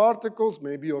your particles,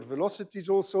 maybe your velocities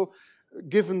also,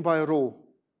 given by rho.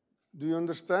 Do you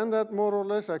understand that more or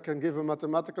less? I can give a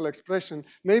mathematical expression.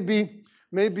 Maybe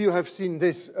you have seen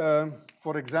this,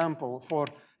 for example,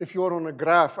 if you're on a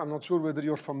graph. I'm not sure whether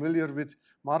you're familiar with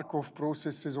Markov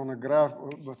processes on a graph,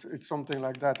 but it's something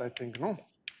like that, I think, no?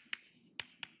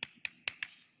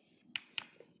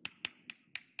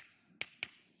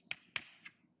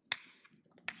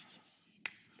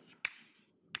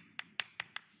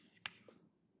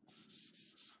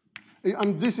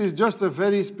 And this is just a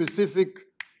very specific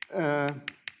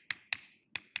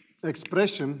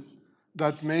expression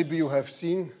that maybe you have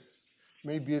seen.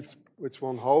 Maybe it's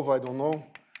 1/2, I don't know.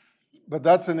 But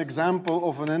that's an example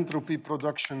of an entropy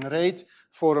production rate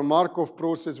for a Markov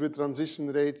process with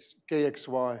transition rates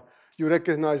kxy. You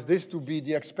recognize this to be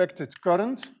the expected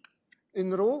current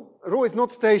in rho. Rho is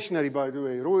not stationary, by the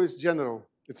way. Rho is general.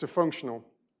 It's a functional.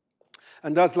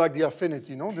 And that's like the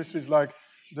affinity, no? This is like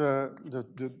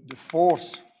the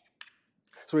force.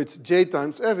 So it's J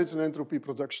times F, it's an entropy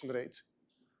production rate.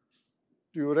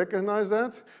 Do you recognize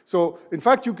that? So, in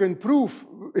fact, you can prove,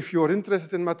 if you're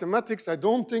interested in mathematics, I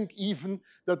don't think even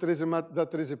that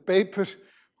there is a paper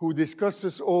who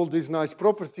discusses all these nice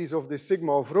properties of the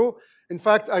sigma of rho. In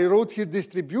fact, I wrote here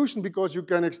distribution because you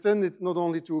can extend it not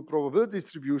only to probability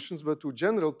distributions, but to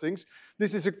general things.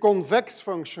 This is a convex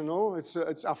functional. It's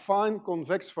a affine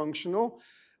convex functional,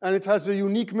 and it has a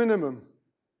unique minimum.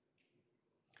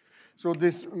 So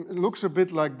this looks a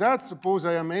bit like that. Suppose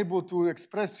I am able to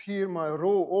express here my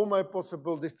rho, all my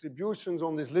possible distributions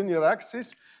on this linear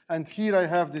axis, and here I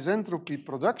have this entropy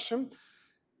production.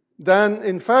 Then,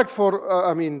 in fact,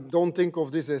 I mean, don't think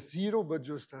of this as 0, but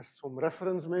just as some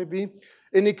reference maybe.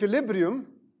 In equilibrium,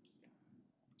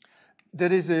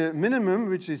 there is a minimum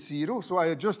which is 0, so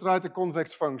I just write a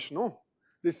convex function. Oh,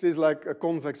 this is like a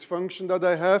convex function that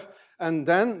I have, and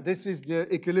then this is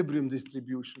the equilibrium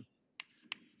distribution.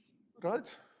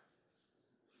 Right?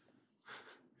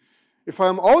 If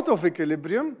I'm out of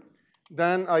equilibrium,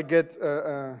 then I get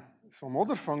some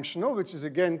other functional, which is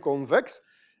again convex,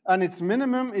 and its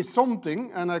minimum is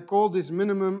something, and I call this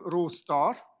minimum rho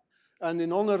star. And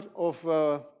in honor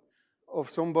of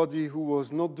somebody who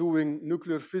was not doing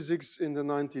nuclear physics in the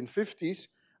 1950s,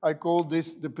 I call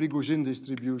this the Prigogine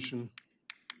distribution.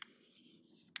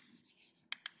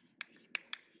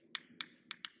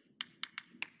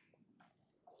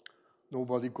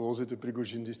 Nobody calls it a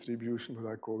Prigogine distribution, but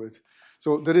I call it.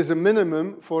 So there is a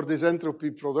minimum for this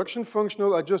entropy production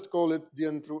functional. I just call it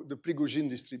the Prigogine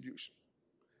distribution.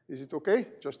 Is it okay?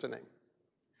 Just a name.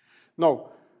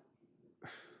 Now,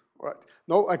 right.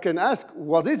 Now I can ask,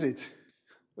 what is it?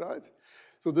 Right?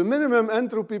 So the minimum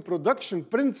entropy production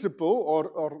principle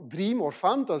or dream or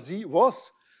fantasy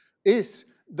is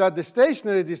that the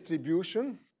stationary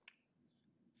distribution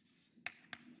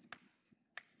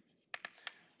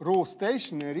rho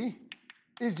stationary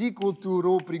is equal to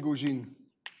rho Prigogine.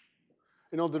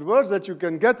 In other words, that you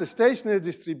can get a stationary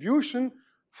distribution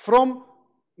from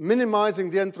minimizing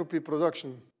the entropy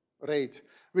production rate,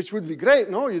 which would be great,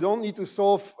 no? You don't need to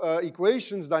solve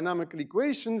equations, dynamical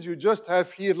equations. You just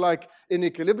have here, like in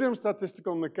equilibrium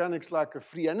statistical mechanics, like a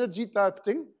free energy type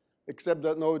thing, except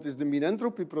that now it is the mean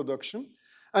entropy production.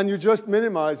 And you just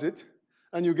minimize it,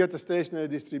 and you get a stationary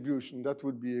distribution. That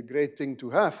would be a great thing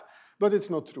to have. But it's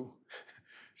not true.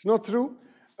 It's not true,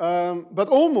 but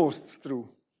almost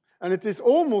true. And it is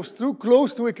almost true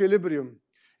close to equilibrium.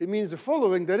 It means the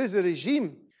following: there is a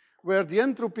regime where the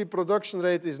entropy production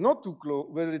rate is not too close,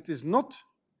 where it is not,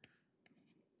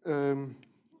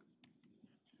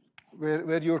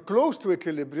 where you're close to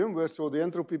equilibrium, where so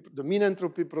the mean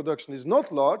entropy production is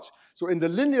not large. So in the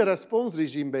linear response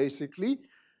regime, basically,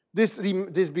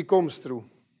 this becomes true.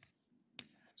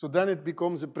 So then it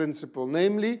becomes a principle,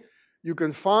 namely, you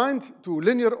can find to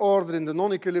linear order in the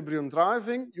non-equilibrium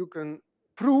driving, you can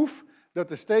prove that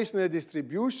the stationary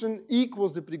distribution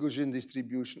equals the Prigogine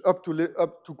distribution up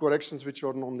to corrections which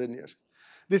are nonlinear.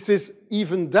 This is,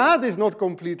 even that is not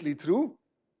completely true.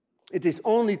 It is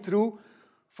only true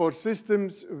for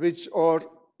systems which are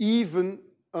even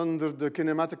under the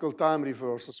kinematical time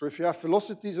reversal. So if you have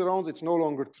velocities around, it's no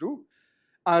longer true.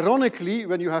 Ironically,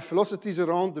 when you have velocities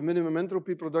around, the minimum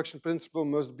entropy production principle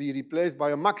must be replaced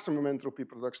by a maximum entropy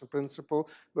production principle,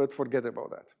 but forget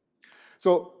about that.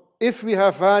 So if we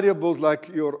have variables like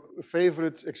your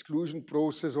favorite exclusion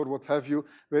process or what have you,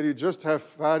 where you just have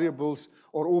variables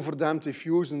or overdamped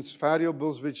diffusions,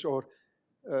 variables which are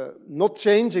not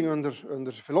changing under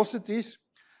velocities,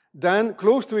 then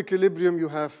close to equilibrium you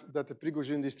have that the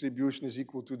Prigogine distribution is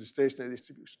equal to the stationary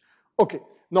distribution. Okay,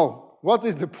 now, what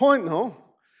is the point now?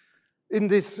 In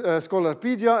this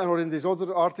Scholarpedia or in this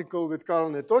other article with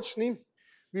Karel Netochny,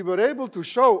 we were able to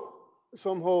show,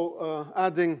 somehow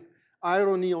adding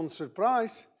irony on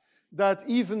surprise, that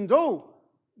even though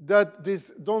that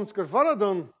this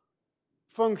Donsker-Varadon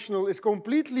functional is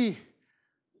completely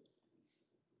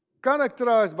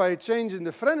characterized by a change in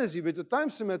the frenzy with the time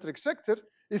symmetric sector,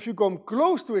 if you come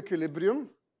close to equilibrium,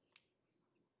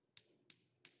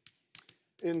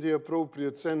 in the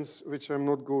appropriate sense, which I'm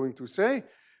not going to say,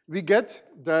 we get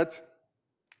that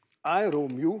I rho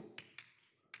mu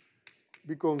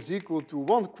becomes equal to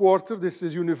 1/4, this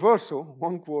is universal,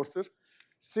 1/4,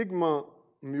 sigma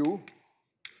mu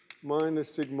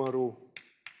minus sigma rho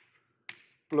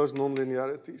plus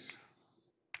nonlinearities,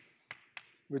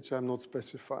 which I'm not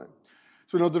specifying.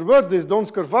 So in other words, this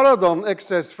Donsker-Varadon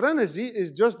excess frenzy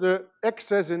is just the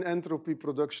excess in entropy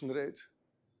production rate.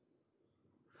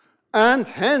 And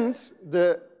hence,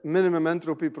 the minimum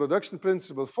entropy production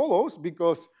principle follows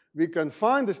because we can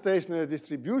find the stationary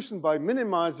distribution by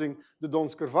minimizing the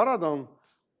Donsker-Varadon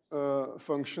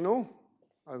functional.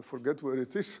 I forget where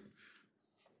it is.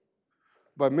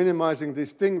 By minimizing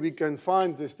this thing, we can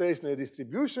find the stationary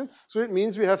distribution. So it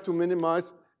means we have to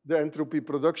minimize the entropy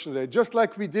production rate. Just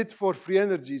like we did for free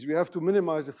energies. We have to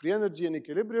minimize the free energy in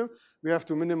equilibrium. We have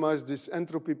to minimize this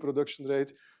entropy production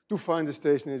rate to find the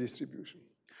stationary distribution.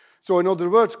 So in other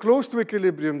words, close to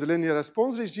equilibrium, the linear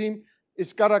response regime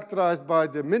is characterized by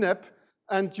the MINEP,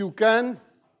 and you can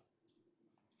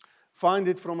find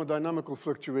it from a dynamical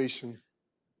fluctuation,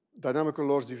 dynamical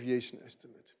loss deviation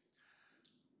estimate.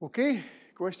 Okay,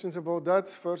 questions about that?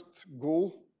 First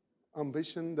goal,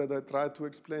 ambition that I tried to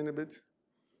explain a bit.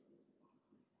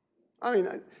 I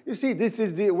mean, you see, this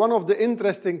is one of the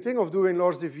interesting things of doing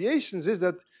loss deviations is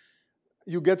that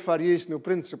you get variational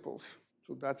principles.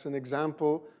 So that's an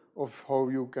example of how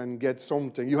you can get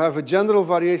something. You have a general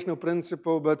variational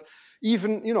principle, but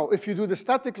even, you know, if you do the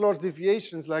static loss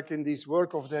deviations, like in this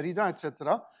work of Derrida,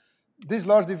 etc., this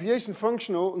loss deviation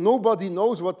functional, nobody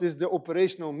knows what is the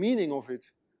operational meaning of it,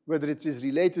 whether it is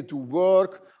related to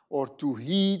work or to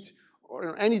heat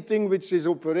or anything which is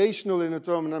operational in a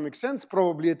thermodynamic sense.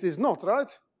 Probably it is not, right?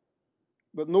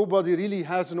 But nobody really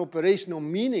has an operational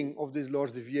meaning of these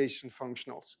loss deviation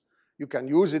functionals. You can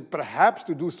use it perhaps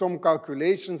to do some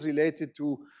calculations related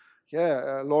to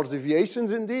loss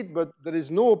deviations indeed, but there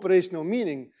is no operational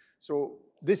meaning. So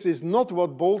this is not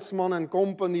what Boltzmann and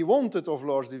company wanted of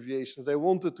loss deviations. They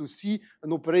wanted to see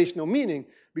an operational meaning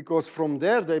because from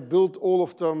there they built all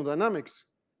of thermodynamics.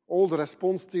 All the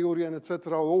response theory and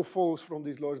etc. all follows from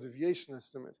this loss deviation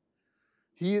estimate.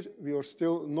 Here we are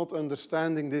still not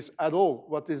understanding this at all.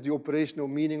 What is the operational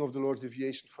meaning of the loss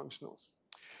deviation functionals?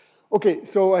 Okay,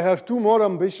 so I have two more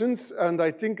ambitions, and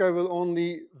I think I will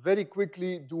only very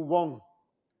quickly do one.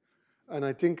 And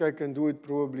I think I can do it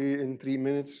probably in 3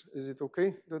 minutes. Is it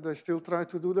okay that I still try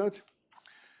to do that?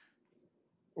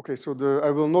 Okay, so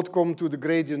I will not come to the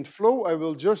gradient flow. I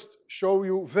will just show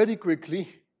you very quickly,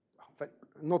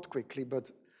 not quickly, but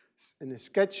in a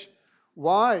sketch,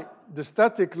 why the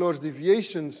static loss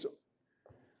deviations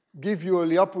give you a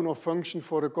Lyapunov function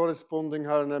for a corresponding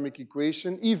aerodynamic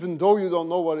equation, even though you don't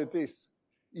know what it is,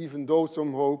 even though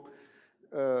somehow.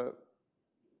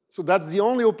 So that's the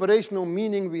only operational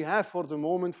meaning we have for the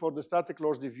moment for the static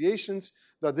loss deviations,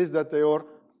 that is that they are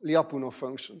Lyapunov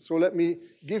functions. So let me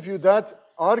give you that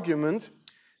argument,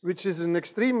 which is an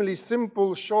extremely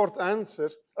simple, short answer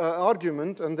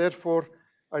argument, and therefore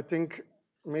I think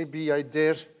maybe I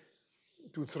dare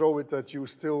to throw it at you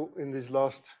still in this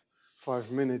last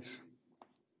 5 minutes.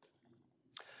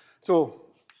 So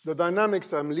the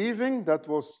dynamics I'm leaving, that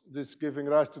was this giving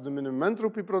rise to the minimum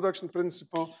entropy production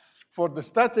principle. For the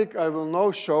static, I will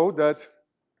now show that,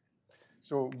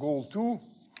 so goal 2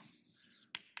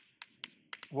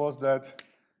 was that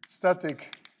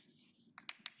static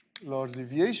large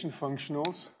deviation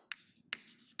functionals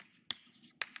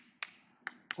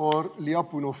or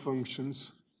Lyapunov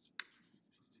functions.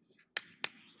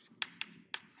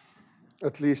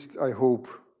 At least I hope.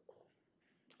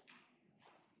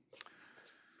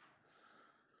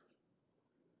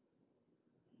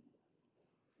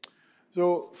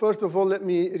 So first of all, let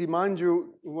me remind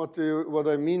you what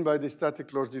I mean by the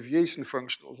static large deviation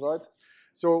functionals, right?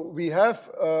 So we have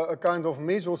a kind of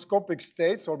mesoscopic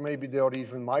states, or maybe they are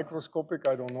even microscopic,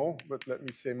 I don't know, but let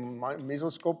me say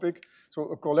mesoscopic.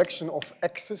 So a collection of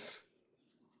X's.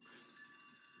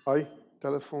 Hi,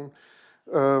 telephone.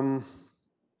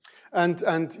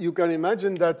 And you can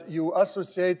imagine that you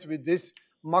associate with this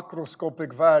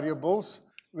macroscopic variables,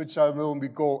 which I will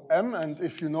call M, and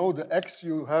if you know the X,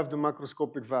 you have the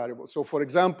macroscopic variable. So for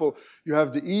example, you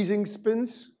have the easing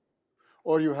spins,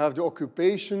 or you have the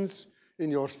occupations in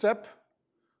your SEP,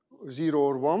 0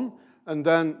 or 1, and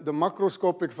then the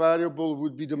macroscopic variable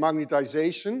would be the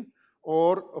magnetization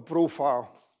or a profile,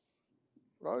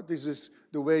 right? This is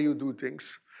the way you do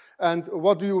things. And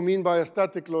what do you mean by a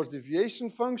static large deviation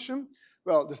function?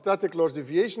 Well, the static large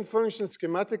deviation function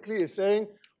schematically is saying,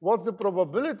 what's the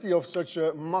probability of such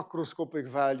a macroscopic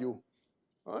value,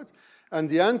 right? And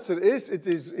the answer is, it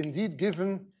is indeed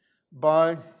given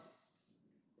by,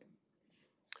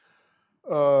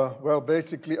 well,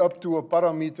 basically up to a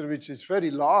parameter which is very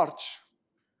large,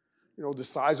 you know, the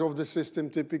size of the system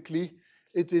typically.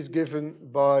 It is given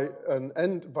by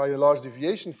by a large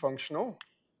deviation functional,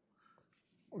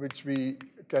 which we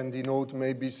can denote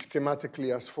maybe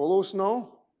schematically as follows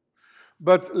now.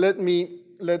 But let me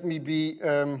write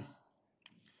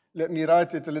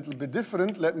it a little bit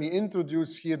different. Let me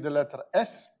introduce here the letter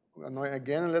S.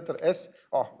 Again, a letter S.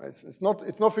 Oh, it's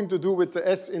nothing to do with the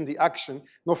S in the action,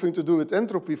 nothing to do with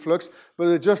entropy flux, but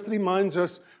it just reminds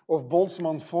us of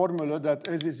Boltzmann's formula that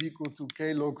S is equal to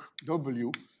K log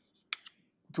W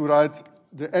to write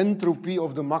the entropy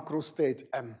of the macro state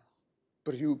M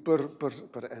per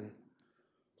N.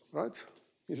 Right?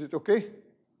 Is it okay?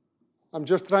 I'm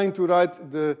just trying to write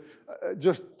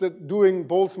doing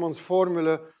Boltzmann's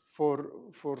formula for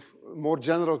more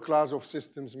general class of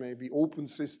systems, maybe open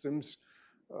systems,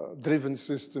 driven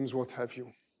systems, what have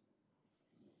you.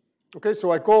 Okay,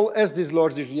 so I call S this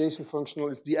large deviation functional,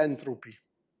 it's the entropy.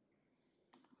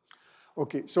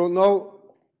 Okay, so now,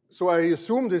 so I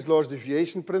assume this large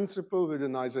deviation principle with a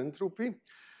nice entropy.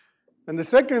 And the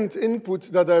second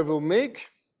input that I will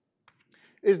make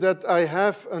is that I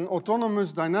have an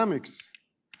autonomous dynamics.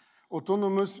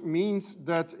 Autonomous means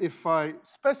that if I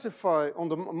specify on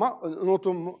the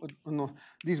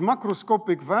these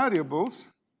macroscopic variables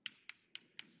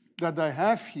that I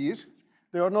have here,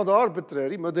 they are not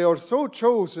arbitrary, but they are so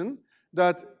chosen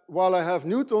that while I have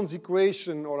Newton's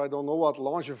equation, or I don't know what,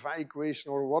 Langevin equation,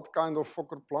 or what kind of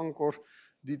Fokker-Planck or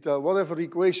detail, whatever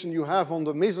equation you have on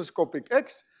the mesoscopic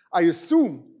X, I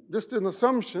assume, just an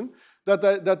assumption,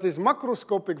 that these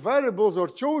macroscopic variables are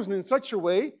chosen in such a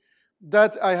way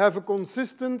that I have a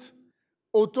consistent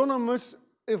autonomous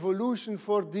evolution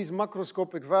for these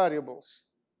macroscopic variables,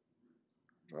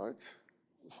 right?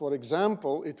 For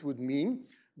example, it would mean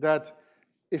that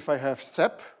if I have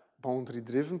SEP,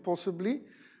 boundary-driven possibly,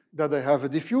 that I have a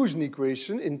diffusion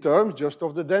equation in terms just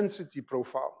of the density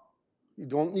profile. You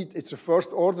don't need, it's a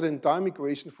first order in time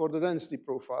equation for the density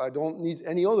profile. I don't need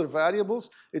any other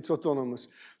variables, it's autonomous.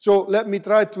 So let me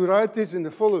try to write this in the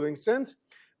following sense,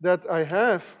 that I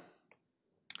have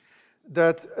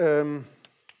that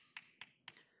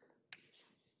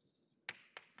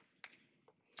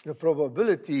the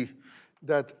probability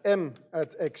that M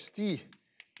at xt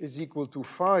is equal to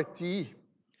phi t,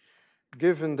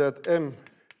 given that M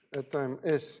at time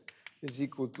s is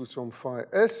equal to some phi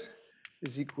s,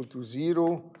 is equal to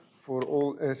 0 for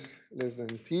all s less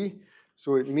than t.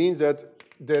 So it means that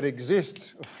there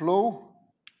exists a flow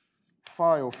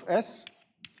phi of s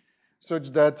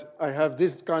such that I have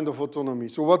this kind of autonomy.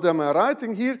 So what am I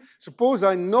writing here? Suppose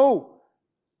I know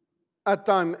at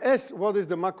time s what is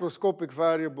the macroscopic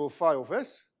variable phi of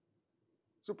s.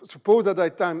 So suppose that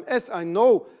at time s I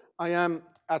know I am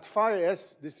at phi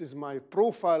s, this is my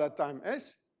profile at time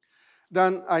s,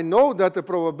 then I know that the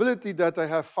probability that I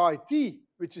have phi t,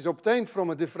 which is obtained from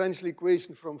a differential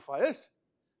equation from phi s,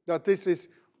 that this is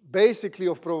basically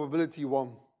of probability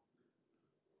 1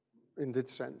 in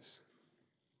this sense.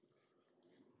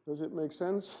 Does it make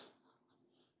sense?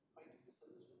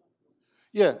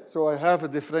 Yeah, so I have a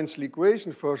differential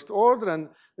equation, first order, and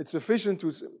it's sufficient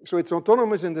to, so it's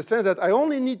autonomous in the sense that I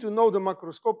only need to know the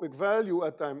macroscopic value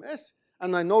at time s,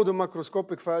 and I know the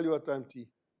macroscopic value at time t.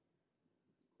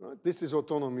 Right? This is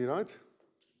autonomy, right?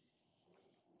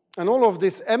 And all of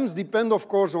these m's depend, of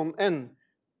course, on n.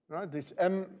 Right? This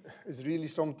m is really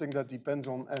something that depends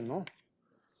on n. No?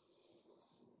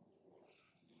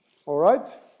 All right?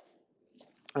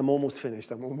 I'm almost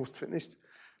finished.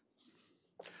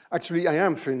 Actually, I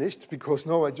am finished, because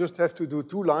now I just have to do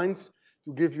 2 lines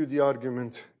to give you the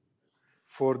argument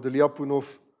for the Lyapunov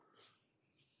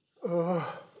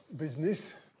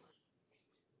business.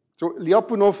 So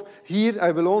Lyapunov, here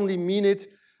I will only mean it.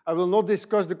 I will not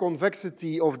discuss the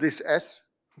convexity of this S.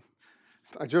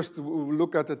 I just will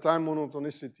look at the time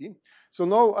monotonicity. So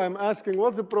now I'm asking,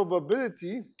 what's the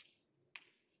probability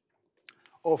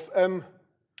of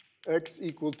mx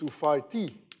equal to phi t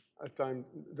at time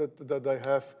that I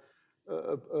have,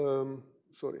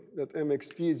 that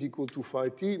mxt is equal to phi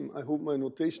t. I hope my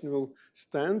notation will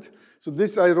stand. So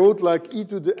this I wrote like e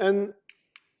to the n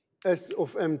s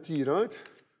of mt, right?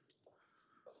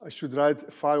 I should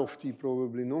write phi of t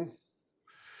probably, no?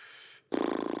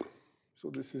 So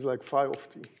this is like phi of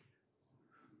t.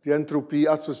 The entropy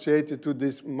associated to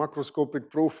this macroscopic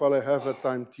profile I have at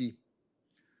time t.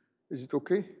 Is it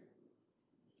okay?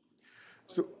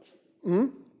 So,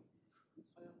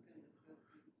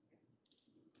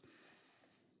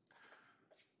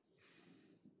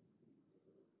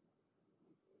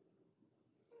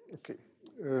 Okay.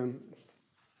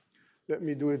 Let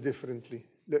me do it differently.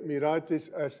 Let me write this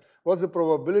as, what's the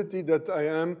probability that I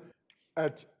am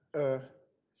at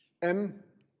m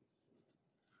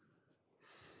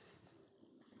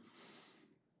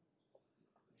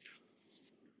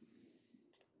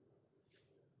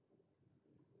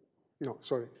no,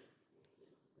 sorry.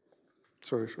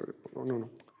 Sorry.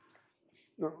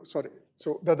 No, sorry.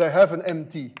 So that I have an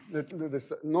MT,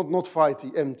 not phi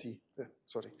t, MT. Yeah,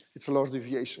 sorry, it's a large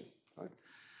deviation. Right?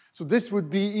 So this would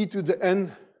be e to the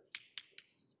n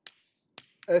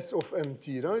s of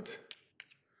mt, right?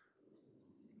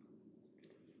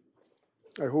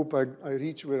 I hope I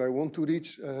reach where I want to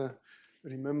reach,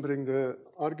 remembering the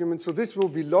argument. So this will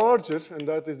be larger, and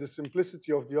that is the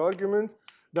simplicity of the argument,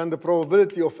 than the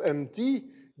probability of mt,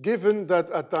 given that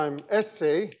at time s,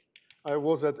 say, I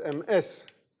was at ms,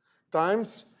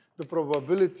 times the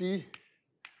probability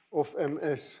of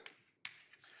ms.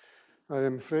 I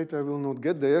am afraid I will not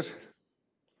get there.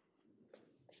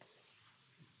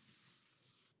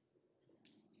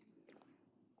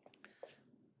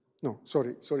 No,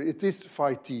 sorry, it is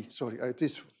phi t. Sorry, it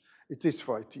is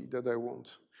phi t that I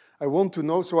want. I want to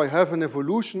know, so I have an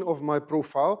evolution of my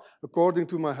profile according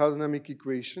to my hydrodynamic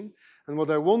equation. And what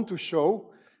I want to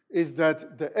show is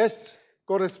that the S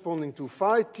corresponding to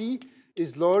phi t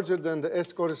is larger than the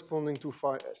S corresponding to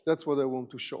phi s. That's what I want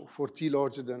to show for t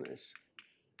larger than S.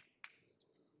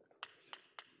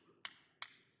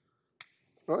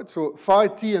 Right, so phi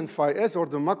t and phi s are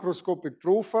the macroscopic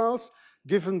profiles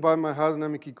given by my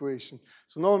hydrodynamic equation.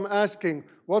 So now I'm asking,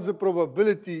 what's the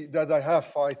probability that I have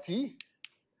phi t?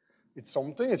 It's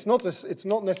something. It's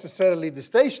not necessarily the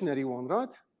stationary one, right?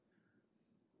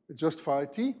 It's just phi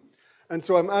t. And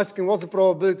so I'm asking, what's the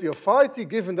probability of phi t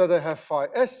given that I have phi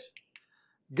s?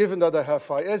 Given that I have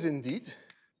phi s indeed.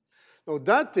 Now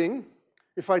that thing,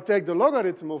 if I take the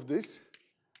logarithm of this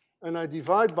and I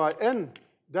divide by n,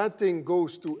 that thing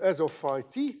goes to s of phi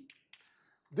t.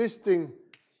 This thing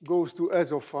goes to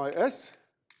s of phi s.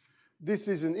 This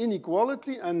is an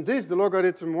inequality, and this, the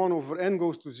logarithm 1 over n,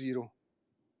 goes to 0.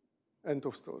 End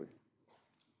of story.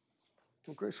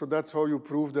 Okay, so that's how you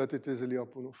prove that it is a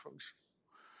Lyapunov function.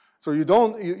 So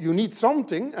you need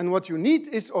something, and what you need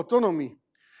is autonomy.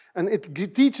 And it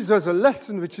teaches us a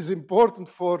lesson which is important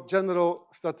for general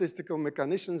statistical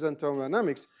mechanicians and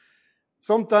thermodynamics.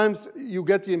 Sometimes you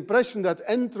get the impression that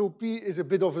entropy is a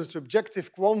bit of a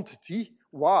subjective quantity.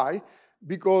 Why?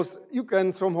 Because you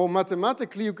can somehow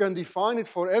mathematically, you can define it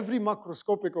for every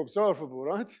macroscopic observable,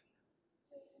 right?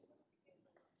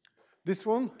 This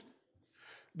one?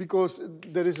 Because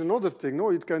there is another thing. No,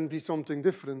 it can be something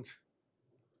different.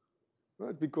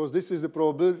 Right? Because this is the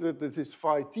probability that it is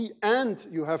phi t and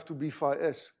you have to be phi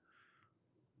s.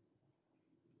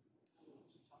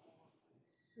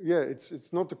 Yeah,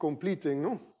 it's not a complete thing,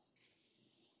 no?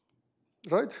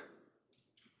 Right?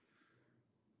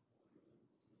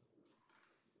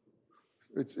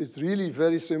 It's really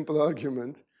very simple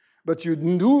argument. But you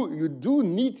do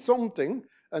need something,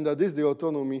 and that is the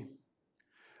autonomy.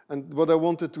 And what I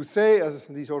wanted to say, as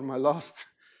these are my last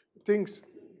things.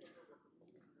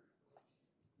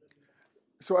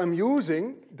 So I'm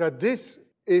using that this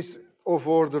is of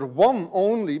order 1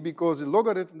 only because the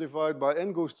logarithm divided by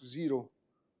n goes to 0.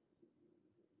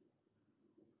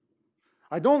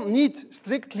 I don't need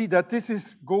strictly that this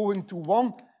is going to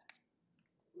 1.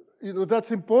 you know,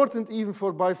 that's important even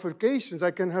for bifurcations.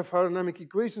 I can have aerodynamic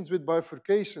equations with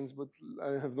bifurcations, but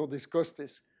I have not discussed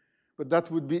this. But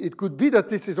that would be, it could be that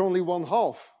this is only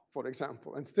 1/2, for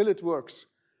example, and still it works.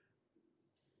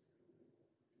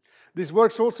 This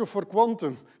works also for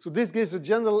quantum. So this gives a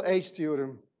general H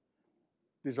theorem,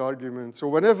 this argument. So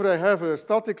whenever I have a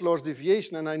static large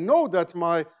deviation and I know that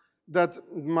my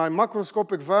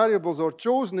macroscopic variables are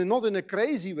chosen not in a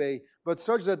crazy way, but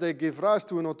such that they give rise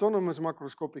to an autonomous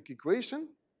macroscopic equation,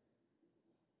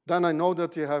 then I know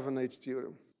that you have an H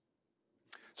theorem.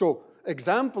 So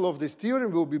example of this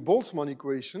theorem will be Boltzmann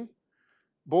equation.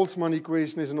 Boltzmann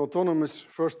equation is an autonomous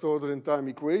first order in time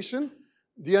equation.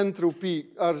 The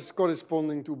entropy as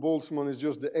corresponding to Boltzmann is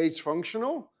just the H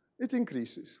functional. It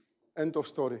increases. End of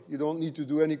story. You don't need to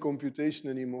do any computation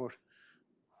anymore.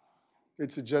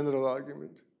 It's a general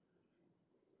argument.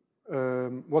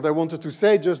 What I wanted to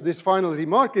say, just this final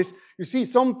remark is, you see,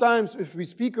 sometimes if we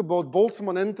speak about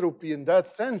Boltzmann entropy in that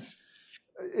sense,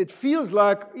 it feels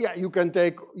like, yeah, you can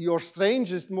take your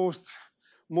strangest,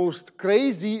 most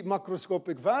crazy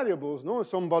macroscopic variables, no?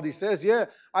 Somebody says, yeah,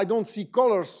 I don't see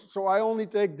colors, so I only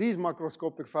take these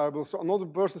macroscopic variables. So another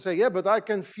person says, yeah, but I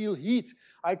can feel heat,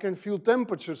 I can feel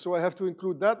temperature, so I have to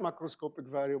include that macroscopic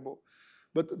variable.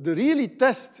 But the really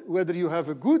test whether you have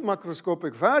a good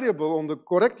macroscopic variable on the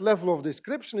correct level of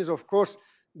description is, of course,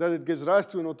 that it gives rise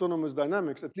to an autonomous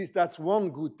dynamics. At least that's one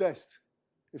good test.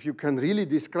 If you can really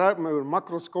describe your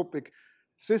macroscopic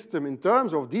system in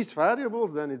terms of these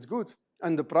variables, then it's good.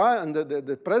 And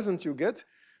the present you get,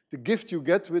 the gift you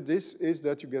get with this is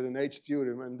that you get an H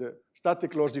theorem. And the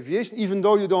static large deviation, even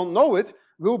though you don't know it,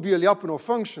 will be a Lyapunov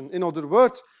function. In other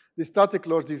words, the static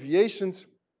large deviations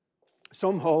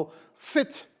somehow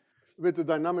fit with the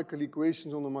dynamical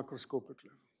equations on the macroscopic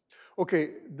level.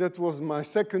 Okay, that was my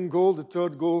second goal. The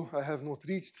third goal I have not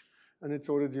reached, and it's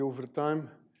already over time.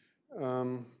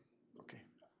 Okay,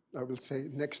 I will say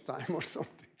next time or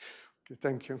something. Okay,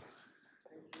 thank you.